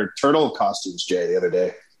in our turtle costumes, Jay, the other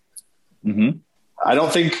day. Mm-hmm. I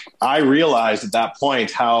don't think I realized at that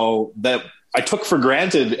point how that I took for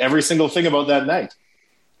granted every single thing about that night.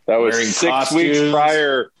 That was 6 weeks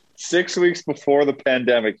prior, 6 weeks before the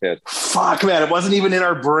pandemic hit. Fuck, man. It wasn't even in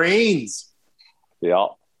our brains. Yeah.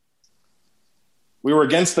 We were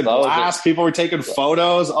against the glass. People were taking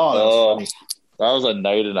photos. Oh, that was a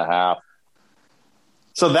night and a half.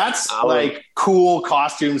 So that's like cool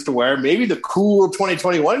costumes to wear. Maybe the cool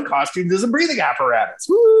 2021 costume is a breathing apparatus.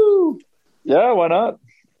 Woo! Yeah, why not?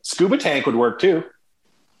 Scuba tank would work too.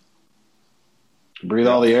 Breathe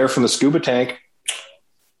all the air from the scuba tank.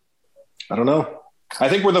 I don't know. I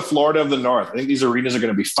think we're the Florida of the North. I think these arenas are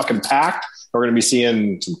going to be fucking packed. We're going to be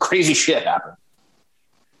seeing some crazy shit happen.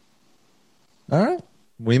 All right.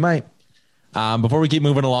 We might. Before we keep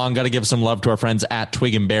moving along, got to give some love to our friends at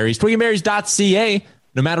Twig and Berries. twigandberries.ca.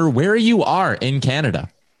 No matter where you are in Canada,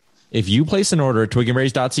 if you place an order at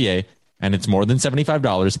twigandberries.ca and it's more than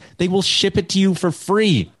 $75, they will ship it to you for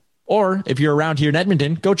free. Or if you're around here in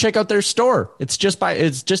Edmonton, go check out their store. It's just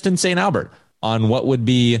in St. Albert on what would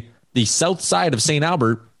be the south side of St.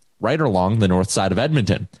 Albert, right along the north side of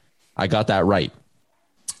Edmonton. I got that right.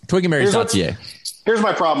 twigandberries.ca. Here's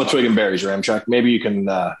my problem with Twig and Berries, Ramchuck. Maybe you can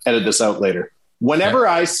edit this out later. Whenever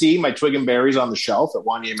I see my Twig and Berries on the shelf at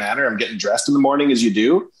Wanye Manor, I'm getting dressed in the morning as you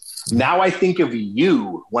do. Now I think of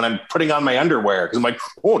you when I'm putting on my underwear because I'm like,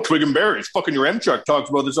 oh, Twig and Berries. Fucking your M-Chuck talks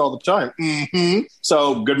about this all the time. Mm-hmm.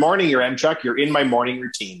 So good morning, your M-Chuck. You're in my morning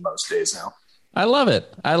routine most days now. I love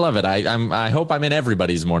it. I hope I'm in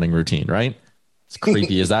everybody's morning routine, right? As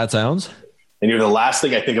creepy as that sounds. And you're the last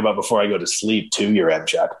thing I think about before I go to sleep too, your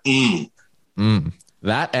M-Chuck.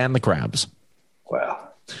 That and the crabs.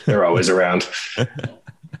 Well, they're always around.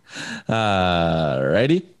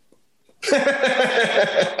 Ready?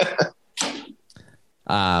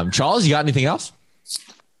 Charles, you got anything else?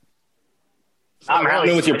 I'm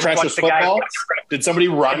happening with your precious football. Did somebody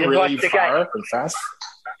run really far and fast?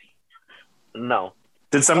 No.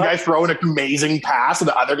 Did some guy throw an amazing pass and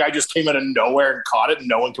the other guy just came out of nowhere and caught it and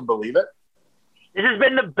no one could believe it? This has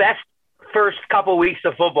been the best first couple weeks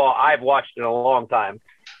of football I've watched in a long time.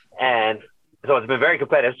 And so it's been very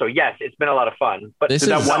competitive. So yes, it's been a lot of fun. But did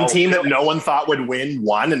that one team that no one thought would win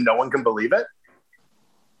won and no one can believe it?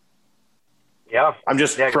 Yeah. I'm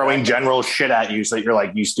just throwing general shit at you so that you're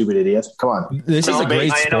like, you stupid idiot. Come on. This is a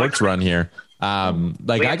great sports run here.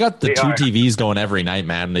 I got the two TVs going every night,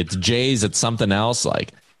 man. It's Jays, it's something else.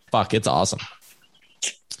 Like, fuck, it's awesome.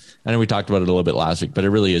 I know we talked about it a little bit last week, but it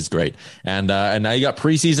really is great. And now you got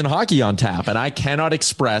preseason hockey on tap, and I cannot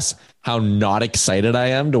express how not excited I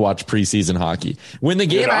am to watch preseason hockey. When the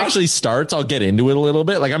game actually starts, I'll get into it a little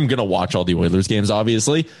bit. Like, I'm going to watch all the Oilers games,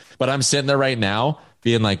 obviously, but I'm sitting there right now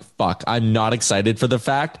being like, fuck, I'm not excited for the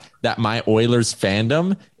fact that my Oilers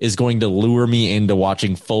fandom is going to lure me into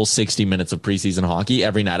watching full 60 minutes of preseason hockey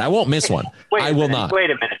every night. I won't miss one. I will not. Wait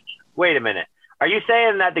a minute. Are you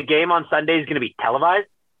saying that the game on Sunday is going to be televised?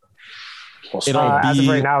 As of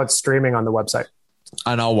right now, it's streaming on the website.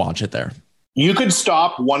 And I'll watch it there. You could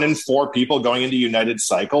stop 1 in 4 people going into United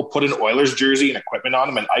Cycle, put an Oilers jersey and equipment on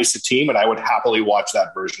them and ice a team, and I would happily watch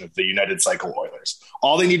that version of the United Cycle Oilers.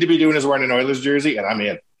 All they need to be doing is wearing an Oilers jersey, and I'm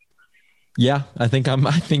in. Yeah, I think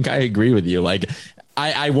I agree with you. Like,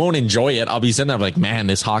 I won't enjoy it. I'll be sitting there like, man,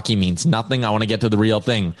 this hockey means nothing. I want to get to the real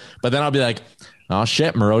thing. But then I'll be like, oh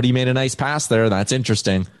shit, Marody made a nice pass there. That's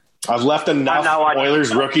interesting. I've left enough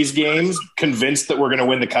Oilers rookies games convinced that we're going to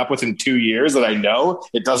win the cup within 2 years that I know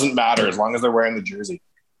it doesn't matter as long as they're wearing the jersey.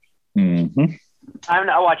 Mm-hmm. I'm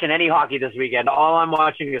not watching any hockey this weekend. All I'm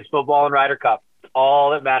watching is football and Ryder Cup.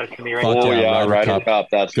 All that matters to me right now. Oh, yeah, Ryder Cup.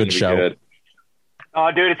 That's good show. Good.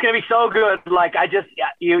 Oh, dude, it's going to be so good. Like,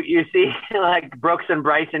 you see, like, Brooks and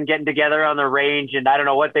Bryson getting together on the range, and I don't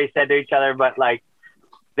know what they said to each other, but, like,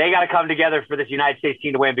 they got to come together for this United States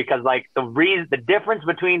team to win, because like the difference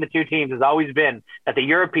between the two teams has always been that the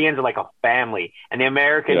Europeans are like a family and the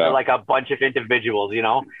Americans are like a bunch of individuals, you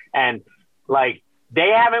know, and like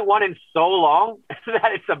they haven't won in so long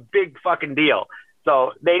that it's a big fucking deal.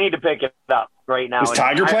 So they need to pick it up right now. Is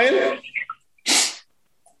Tiger playing?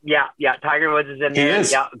 Yeah. Tiger Woods is in there. Is.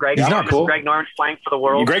 Yeah, Greg Norman's playing for the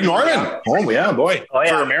world. Greg Norman. Oh yeah, boy. Oh,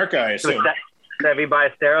 yeah. For America, I assume. Sevi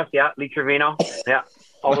Ballesteros. Yeah, Lee Trevino. Yeah.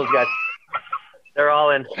 All those guys. They're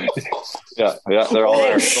all in. Yeah, they're all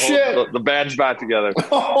there. Shit. The band's back together.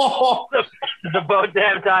 The boat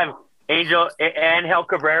damn time. Angel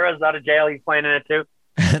Cabrera's out of jail. He's playing in it too.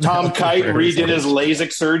 Tom Kite redid his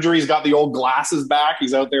LASIK surgery. He's got the old glasses back.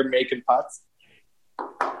 He's out there making putts.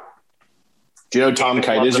 Do you know Tom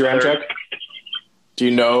Kite is, your M-Check? Do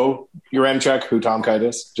you know your M-Check who Tom Kite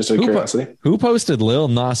is? Just out of curiosity. Who posted Lil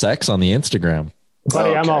Nas X on the Instagram?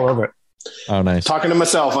 Buddy, I'm all over it. Oh, nice. Talking to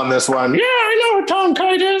myself on this one. Yeah, I know what Tom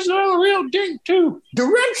Kite is. I'm a real dink, too. The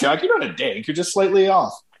red chuck, you're not a dink. You're just slightly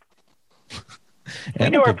off.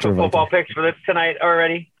 We do our football picks for this tonight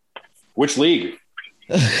already. Which league?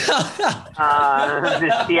 The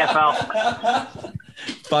CFL.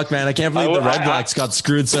 Fuck, man. I can't believe the Red Blacks got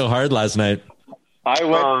screwed so hard last night. I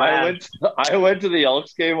went to the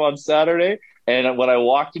Elks game on Saturday, and when I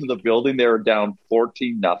walked into the building, they were down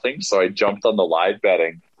 14-0. So I jumped on the live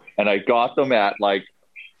betting. And I got them at like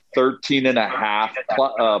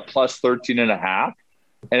 13.5 plus 13.5.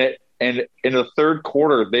 And in the third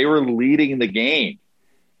quarter, they were leading the game.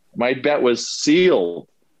 My bet was sealed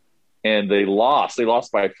and they lost. They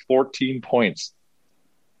lost by 14 points.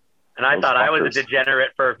 And I thought I was a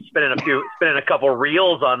degenerate for spinning a couple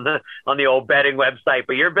reels on the old betting website,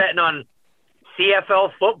 but you're betting on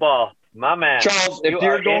CFL football, my man. Charles, if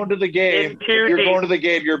you're going to the game,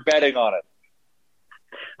 you're betting on it.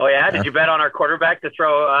 Oh, yeah? Did you bet on our quarterback to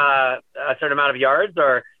throw a certain amount of yards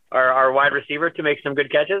or our wide receiver to make some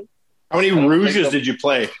good catches? How many Rouges did you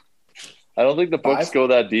play? I don't think the books go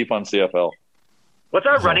that deep on CFL. What's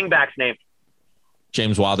our running back's name?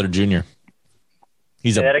 James Wilder Jr.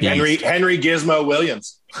 He's a Henry Gizmo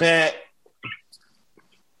Williams.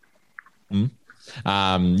 James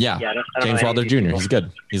Wilder Jr. He's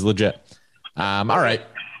good. He's legit. All right.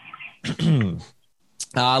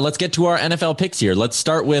 Let's get to our NFL picks here. Let's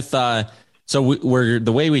start with we're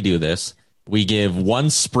the way we do this. We give one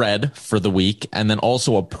spread for the week and then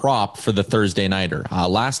also a prop for the Thursday nighter.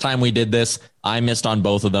 Last time we did this, I missed on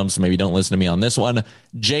both of them, so maybe don't listen to me on this one.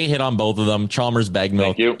 Jay hit on both of them. Chalmers,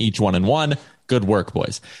 Bagmill, each 1-1. Good work,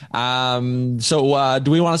 boys. So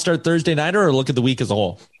do we want to start Thursday nighter or look at the week as a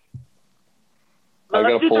whole?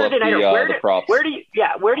 Let's do Thursday nighter. The props. Where do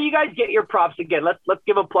you guys get your props again? Let's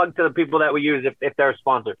give a plug to the people that we use if they're a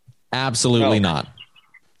sponsor. Absolutely not.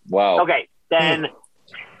 Wow. Okay, then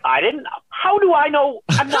I didn't. How do I know?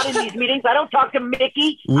 I'm not in these meetings. I don't talk to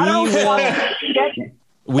Mickey. I don't know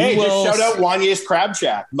just shout out Wanye's Crab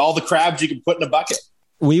Shack. All the crabs you can put in a bucket.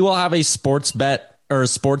 We will have a sports bet or a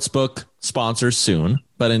sports book sponsor soon,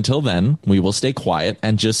 but until then, we will stay quiet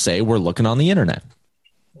and just say we're looking on the internet.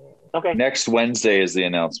 Okay. Next Wednesday is the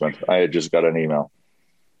announcement. I just got an email.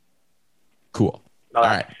 Cool. All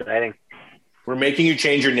right. Exciting. We're making you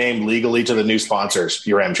change your name legally to the new sponsors,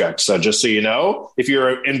 your M-Check. So just so you know, if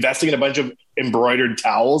you're investing in a bunch of embroidered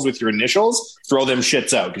towels with your initials, throw them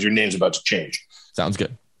shits out because your name's about to change. Sounds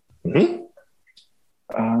good. Mm-hmm.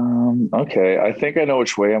 Okay, I think I know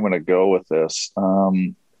which way I'm going to go with this.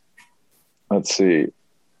 Let's see.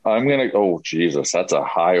 I'm going to. Oh, Jesus, that's a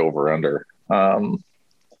high over under.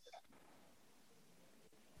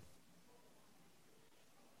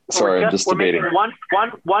 Sorry, I'm just debating.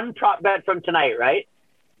 One prop bet from tonight, right?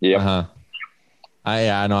 Yeah. Uh-huh.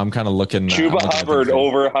 I know. I'm kind of looking. Chuba Hubbard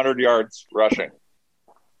over 100 yards rushing.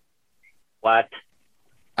 What?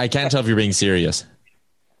 I can't tell if you're being serious.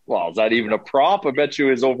 Well, is that even a prop? I bet you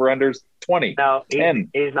his over-under's 20. No, 10.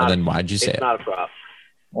 He's not. Well, then why'd you say it's it? not a prop.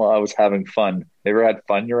 Well, I was having fun. Ever had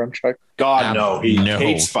fun, Yaremchuk? God, no. He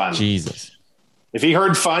hates fun. Jesus. If he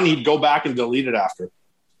heard fun, he'd go back and delete it after.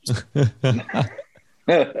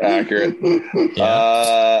 Accurate.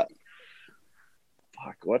 Yeah.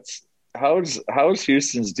 Fuck. How's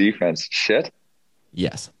Houston's defense? Shit.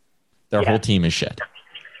 Yes. Their whole team is shit.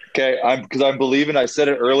 Okay, I'm believing. I said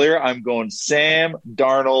it earlier. I'm going Sam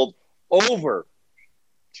Darnold over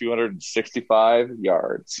 265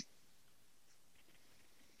 yards.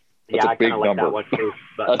 That's a big number. That one too,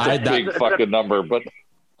 that's a big fucking number, but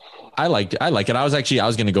I like it. I was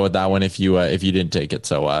going to go with that one if you didn't take it.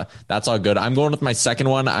 So that's all good. I'm going with my second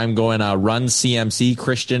one. I'm going run CMC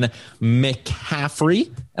Christian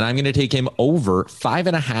McCaffrey, and I'm going to take him over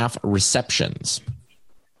 5.5 receptions.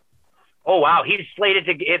 Oh wow, he's slated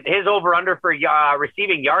to his over under for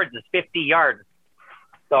receiving yards is 50 yards.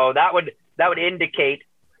 So that would indicate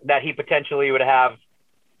that he potentially would have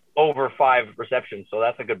over 5 receptions. So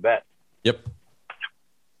that's a good bet. Yep.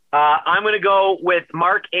 I'm going to go with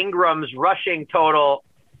Mark Ingram's rushing total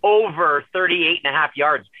over 38.5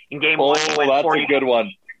 yards in game one. Oh, that's a good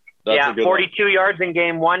one. That's a good 42 yards in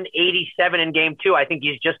game one, 87 in game two. I think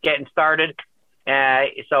he's just getting started.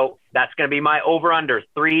 So that's going to be my over-under,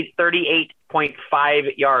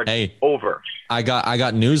 38.5 yards over. I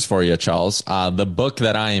got news for you, Charles. The book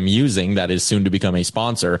that I am using that is soon to become a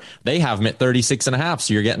sponsor, they have him at 36.5.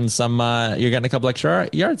 So you're getting a couple extra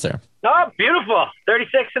yards there. Oh, beautiful.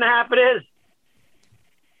 36.5 it is.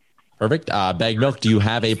 Perfect. Bag Milk, do you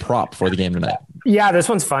have a prop for the game tonight? Yeah, this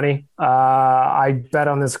one's funny. I bet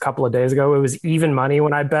on this a couple of days ago. It was even money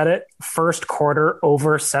when I bet it. First quarter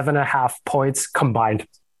over 7.5 points combined.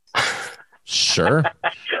 Sure.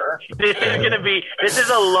 This is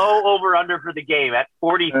a low over under for the game at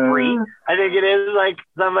 43. I think it is like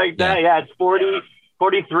something like that. Yeah, it's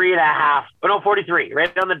 43 and a half. Oh, no, 43,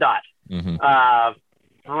 right on the dot. Mm-hmm.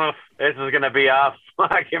 This is going to be a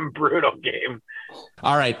fucking brutal game.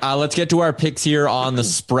 All right, let's get to our picks here on the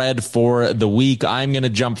spread for the week. I'm going to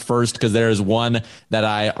jump first because there is one that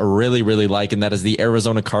I really, really like, and that is the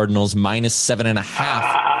Arizona Cardinals minus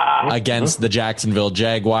 7.5 against the Jacksonville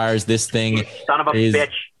Jaguars. This thing son of a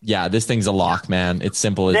bitch. Yeah, this thing's a lock, man. It's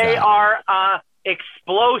simple as they that. Are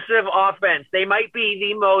explosive offense. They might be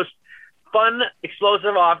the most fun,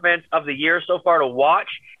 explosive offense of the year so far to watch.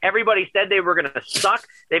 Everybody said they were going to suck.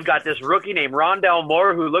 They've got this rookie named Rondale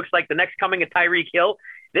Moore who looks like the next coming of Tyreek Hill.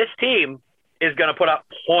 This team is going to put up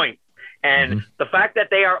points. And the fact that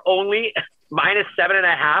they are only minus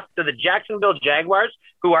 7.5 to the Jacksonville Jaguars,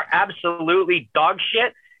 who are absolutely dog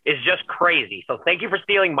shit, is just crazy. So thank you for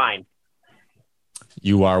stealing mine.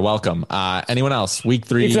 You are welcome. Anyone else? Week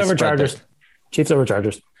 3. Chiefs over Chargers. Pick. Chiefs over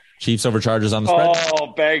Chargers. Chiefs over Chargers on the spread. Oh,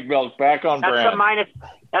 Bag Milk back on brand.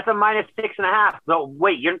 That's a minus 6.5. So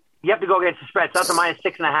wait, you have to go against the spread. So that's a minus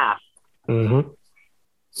 6.5. Mm-hmm.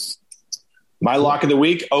 My lock of the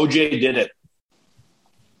week, OJ did it.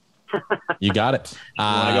 You got it. You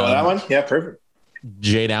want to go with that one? Yeah, perfect.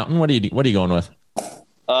 Jay Downton, what are you going with?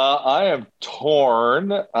 I am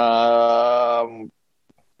torn. I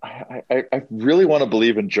really want to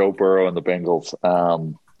believe in Joe Burrow and the Bengals.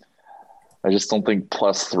 I just don't think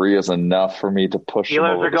 +3 is enough for me to push them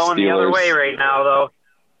over. Steelers are going the other way right now, though.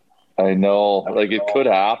 I know, like it could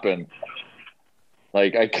happen.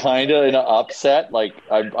 Like I kind of in an upset. Like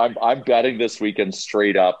I'm betting this weekend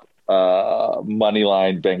straight up money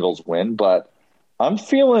line Bengals win, but I'm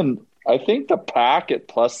feeling. I think the Pack at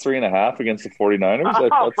 +3.5 against the 49ers.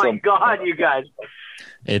 Oh my God, you guys!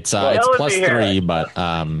 It's +3, but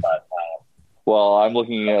well, I'm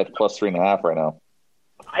looking at +3.5 right now.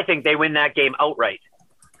 I think they win that game outright.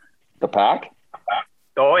 The Pack?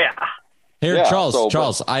 Oh yeah. Here, yeah,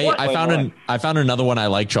 Charles. I found another one I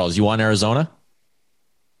like. Charles, you want Arizona?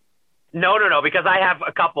 No, because I have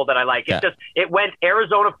a couple that I like. It's just it went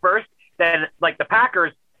Arizona first, then like the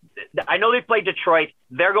Packers. I know they played Detroit.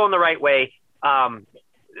 They're going the right way.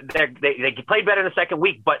 They played better in the second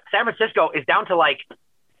week, but San Francisco is down to like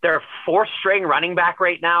their 4th string running back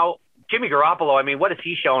right now. Jimmy Garoppolo. I mean, what has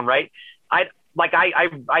he shown? Right? I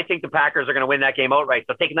think the Packers are going to win that game outright.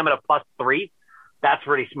 So taking them at a +3. That's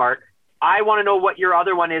pretty smart. I want to know what your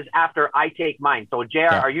other one is after I take mine. So,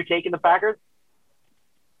 JR, are you taking the Packers?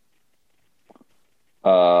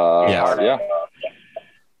 Yeah.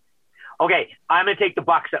 Okay, I'm going to take the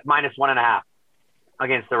Bucks at -1.5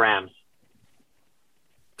 against the Rams.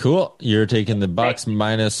 Cool. You're taking the Bucks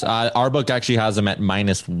minus. Our book actually has them at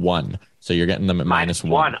 -1, so you're getting them at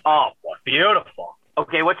 -1. Oh, beautiful.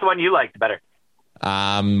 Okay, what's the one you liked better?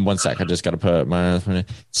 1 sec. I just got to put my.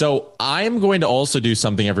 So I'm going to also do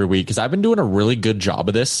something every week because I've been doing a really good job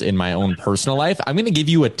of this in my own personal life. I'm going to give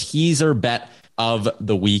you a teaser bet of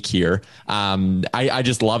the week here. I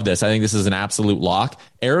just love this. I think this is an absolute lock.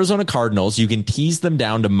 Arizona Cardinals, you can tease them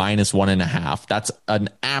down to -1.5. That's an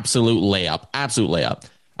absolute layup.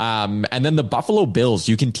 And then the Buffalo Bills,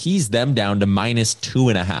 you can tease them down to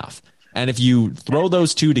 -2.5. And if you throw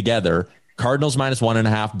those two together, Cardinals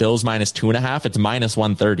 -1.5, Bills -2.5, it's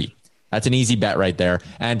 -130. That's an easy bet right there.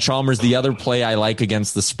 And Chalmers, the other play I like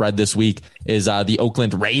against the spread this week is the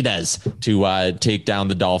Oakland Raiders to take down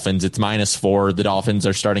the Dolphins. It's -4. The Dolphins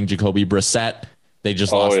are starting Jacoby Brissett. They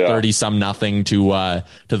just lost 30-0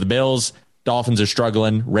 to the Bills. Dolphins are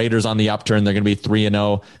struggling. Raiders on the upturn. They're going to be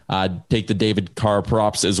 3-0. Take the David Carr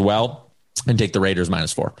props as well. And take the Raiders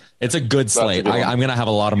 -4. It's a good slate. I'm going to have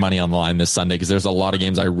a lot of money on the line this Sunday because there's a lot of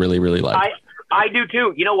games I really, really like. I do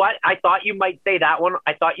too. You know what? I thought you might say that one.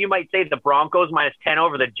 I thought you might say the Broncos -10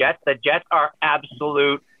 over the Jets. The Jets are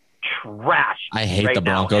absolute trash. I hate the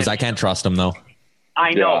Broncos. I can't trust them though.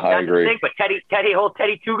 I know. Yeah, that's the thing. But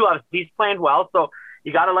Teddy Two Gloves, he's playing well, so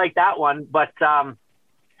you got to like that one. But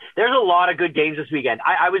there's a lot of good games this weekend.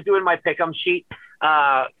 I was doing my pick'em sheet.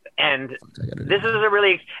 And this is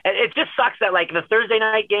it just sucks that like the Thursday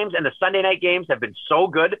night games and the Sunday night games have been so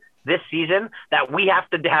good this season that we have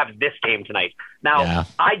to have this game tonight. Now,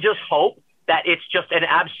 I just hope that it's just an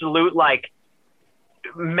absolute like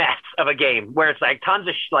mess of a game where it's like tons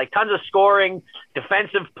of scoring,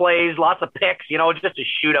 defensive plays, lots of picks, it's just a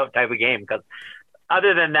shootout type of game. Because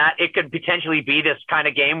other than that, it could potentially be this kind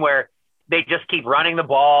of game where they just keep running the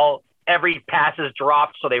ball. Every pass is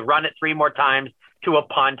dropped, so they run it 3 more times to a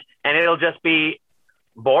punt, and it'll just be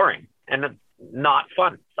boring and not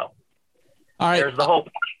fun. So all right, there's the hope.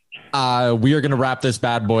 We are going to wrap this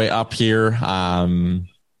bad boy up here.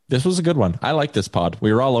 This was a good one. I like this pod.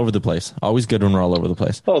 We were all over the place. Always good when we're all over the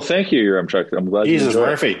place. Oh, thank you, I'm glad Jesus you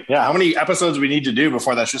Murphy. it. Yeah, how many episodes we need to do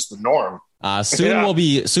before that's just the norm? Soon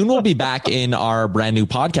we'll be back in our brand new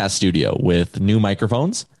podcast studio with new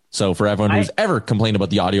microphones. So for everyone who's ever complained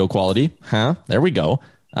about the audio quality, there we go.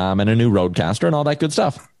 And a new Rodecaster and all that good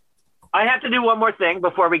stuff. I have to do one more thing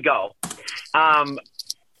before we go.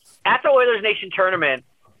 At the Oilers Nation tournament,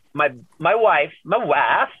 my wife,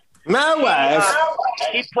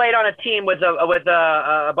 she played on a team with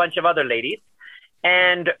a bunch of other ladies,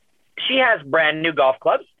 and she has brand new golf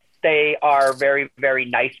clubs. They are very, very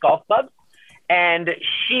nice golf clubs, and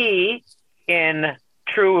she, in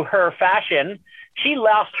true her fashion, she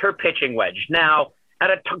lost her pitching wedge. Now, at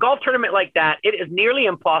a golf tournament like that, it is nearly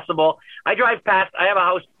impossible. I drive past. I have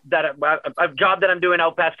a job that I'm doing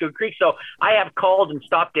out past Good Creek, so I have called and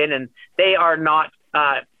stopped in, and they are not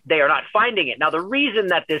finding it. Now, the reason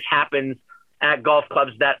that this happens at golf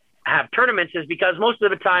clubs that have tournaments is because most of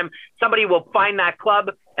the time somebody will find that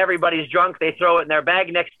club. Everybody's drunk. They throw it in their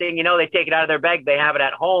bag. Next thing you know, they take it out of their bag. They have it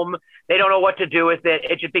at home. They don't know what to do with it.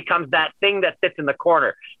 It just becomes that thing that sits in the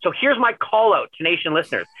corner. So here's my call out to Nation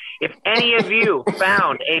listeners. If any of you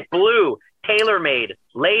found a blue TaylorMade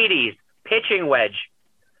ladies pitching wedge,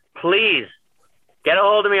 please get a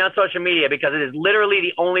hold of me on social media because it is literally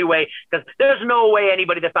the only way. Because there's no way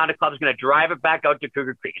anybody that found a club is going to drive it back out to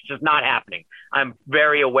Cougar Creek. It's just not happening. I'm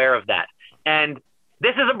very aware of that. And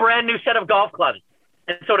this is a brand new set of golf clubs.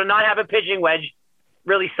 And so to not have a pitching wedge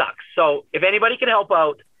really sucks. So if anybody can help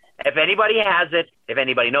out, if anybody has it, if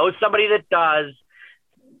anybody knows somebody that does,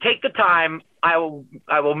 take the time. I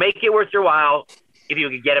will make it worth your while if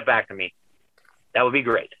you could get it back to me. That would be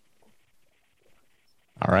great.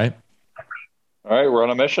 All right. We're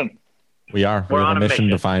on a mission. We are. We're on a mission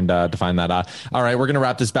to find that. All right, we're going to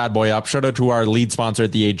wrap this bad boy up. Shout out to our lead sponsor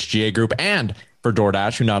at the HGA Group and for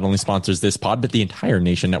DoorDash, who not only sponsors this pod, but the entire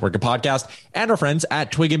Nation network of podcasts, and our friends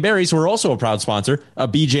at Twig and Berries, who are also a proud sponsor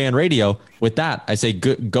of BJN Radio. With that, I say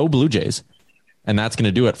go Blue Jays. And that's going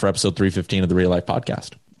to do it for episode 315 of the Real Life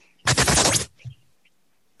Podcast.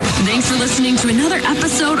 Thanks for listening to another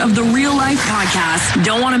episode of the Real Life Podcast.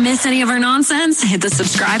 Don't want to miss any of our nonsense? Hit the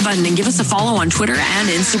subscribe button and give us a follow on Twitter and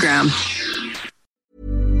Instagram.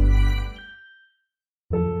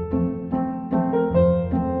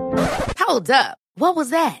 Hold up. What was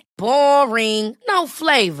that? Boring. No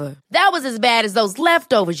flavor. That was as bad as those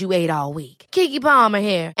leftovers you ate all week. Keke Palmer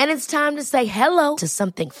here, and it's time to say hello to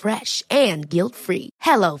something fresh and guilt-free.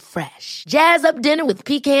 Hello Fresh. Jazz up dinner with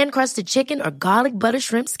pecan-crusted chicken or garlic butter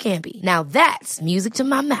shrimp scampi. Now that's music to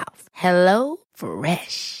my mouth. Hello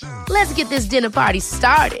Fresh. Let's get this dinner party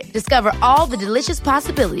started. Discover all the delicious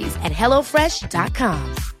possibilities at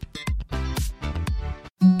HelloFresh.com.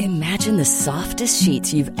 Imagine the softest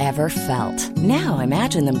sheets you've ever felt. Now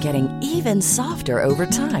imagine them getting even softer over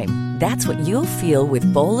time. That's what you'll feel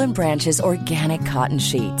with Boll & Branch's organic cotton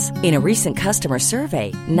sheets. In a recent customer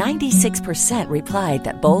survey, 96% replied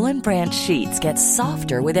that Boll & Branch sheets get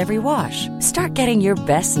softer with every wash. Start getting your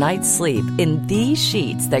best night's sleep in these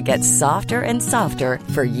sheets that get softer and softer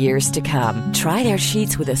for years to come. Try their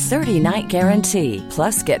sheets with a 30-night guarantee.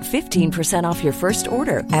 Plus, get 15% off your first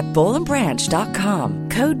order at BollandBranch.com.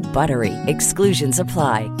 Code BUTTERY. Exclusions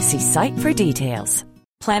apply. See site for details.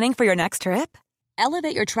 Planning for your next trip?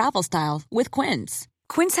 Elevate your travel style with Quince.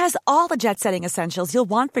 Quince has all the jet-setting essentials you'll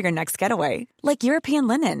want for your next getaway, like European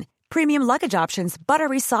linen, premium luggage options,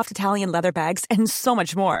 buttery soft Italian leather bags, and so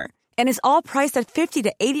much more. And is all priced at 50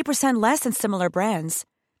 to 80% less than similar brands.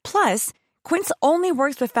 Plus, Quince only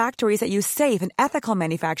works with factories that use safe and ethical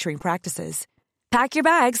manufacturing practices. Pack your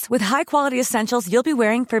bags with high-quality essentials you'll be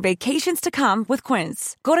wearing for vacations to come with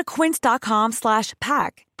Quince. Go to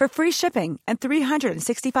quince.com/pack for free shipping and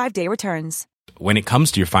 365-day returns. When it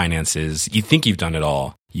comes to your finances, you think you've done it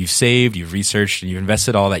all. You've saved, you've researched, and you've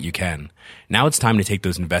invested all that you can. Now it's time to take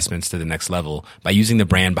those investments to the next level by using the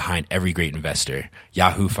brand behind every great investor,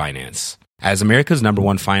 Yahoo Finance. As America's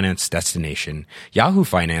 #1 finance destination, Yahoo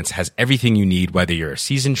Finance has everything you need, whether you're a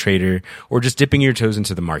seasoned trader or just dipping your toes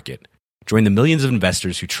into the market. Join the millions of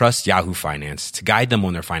investors who trust Yahoo Finance to guide them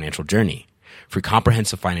on their financial journey. For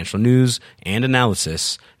comprehensive financial news and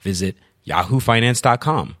analysis, visit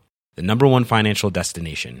yahoofinance.com. The #1 financial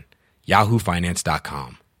destination,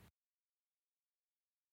 yahoofinance.com.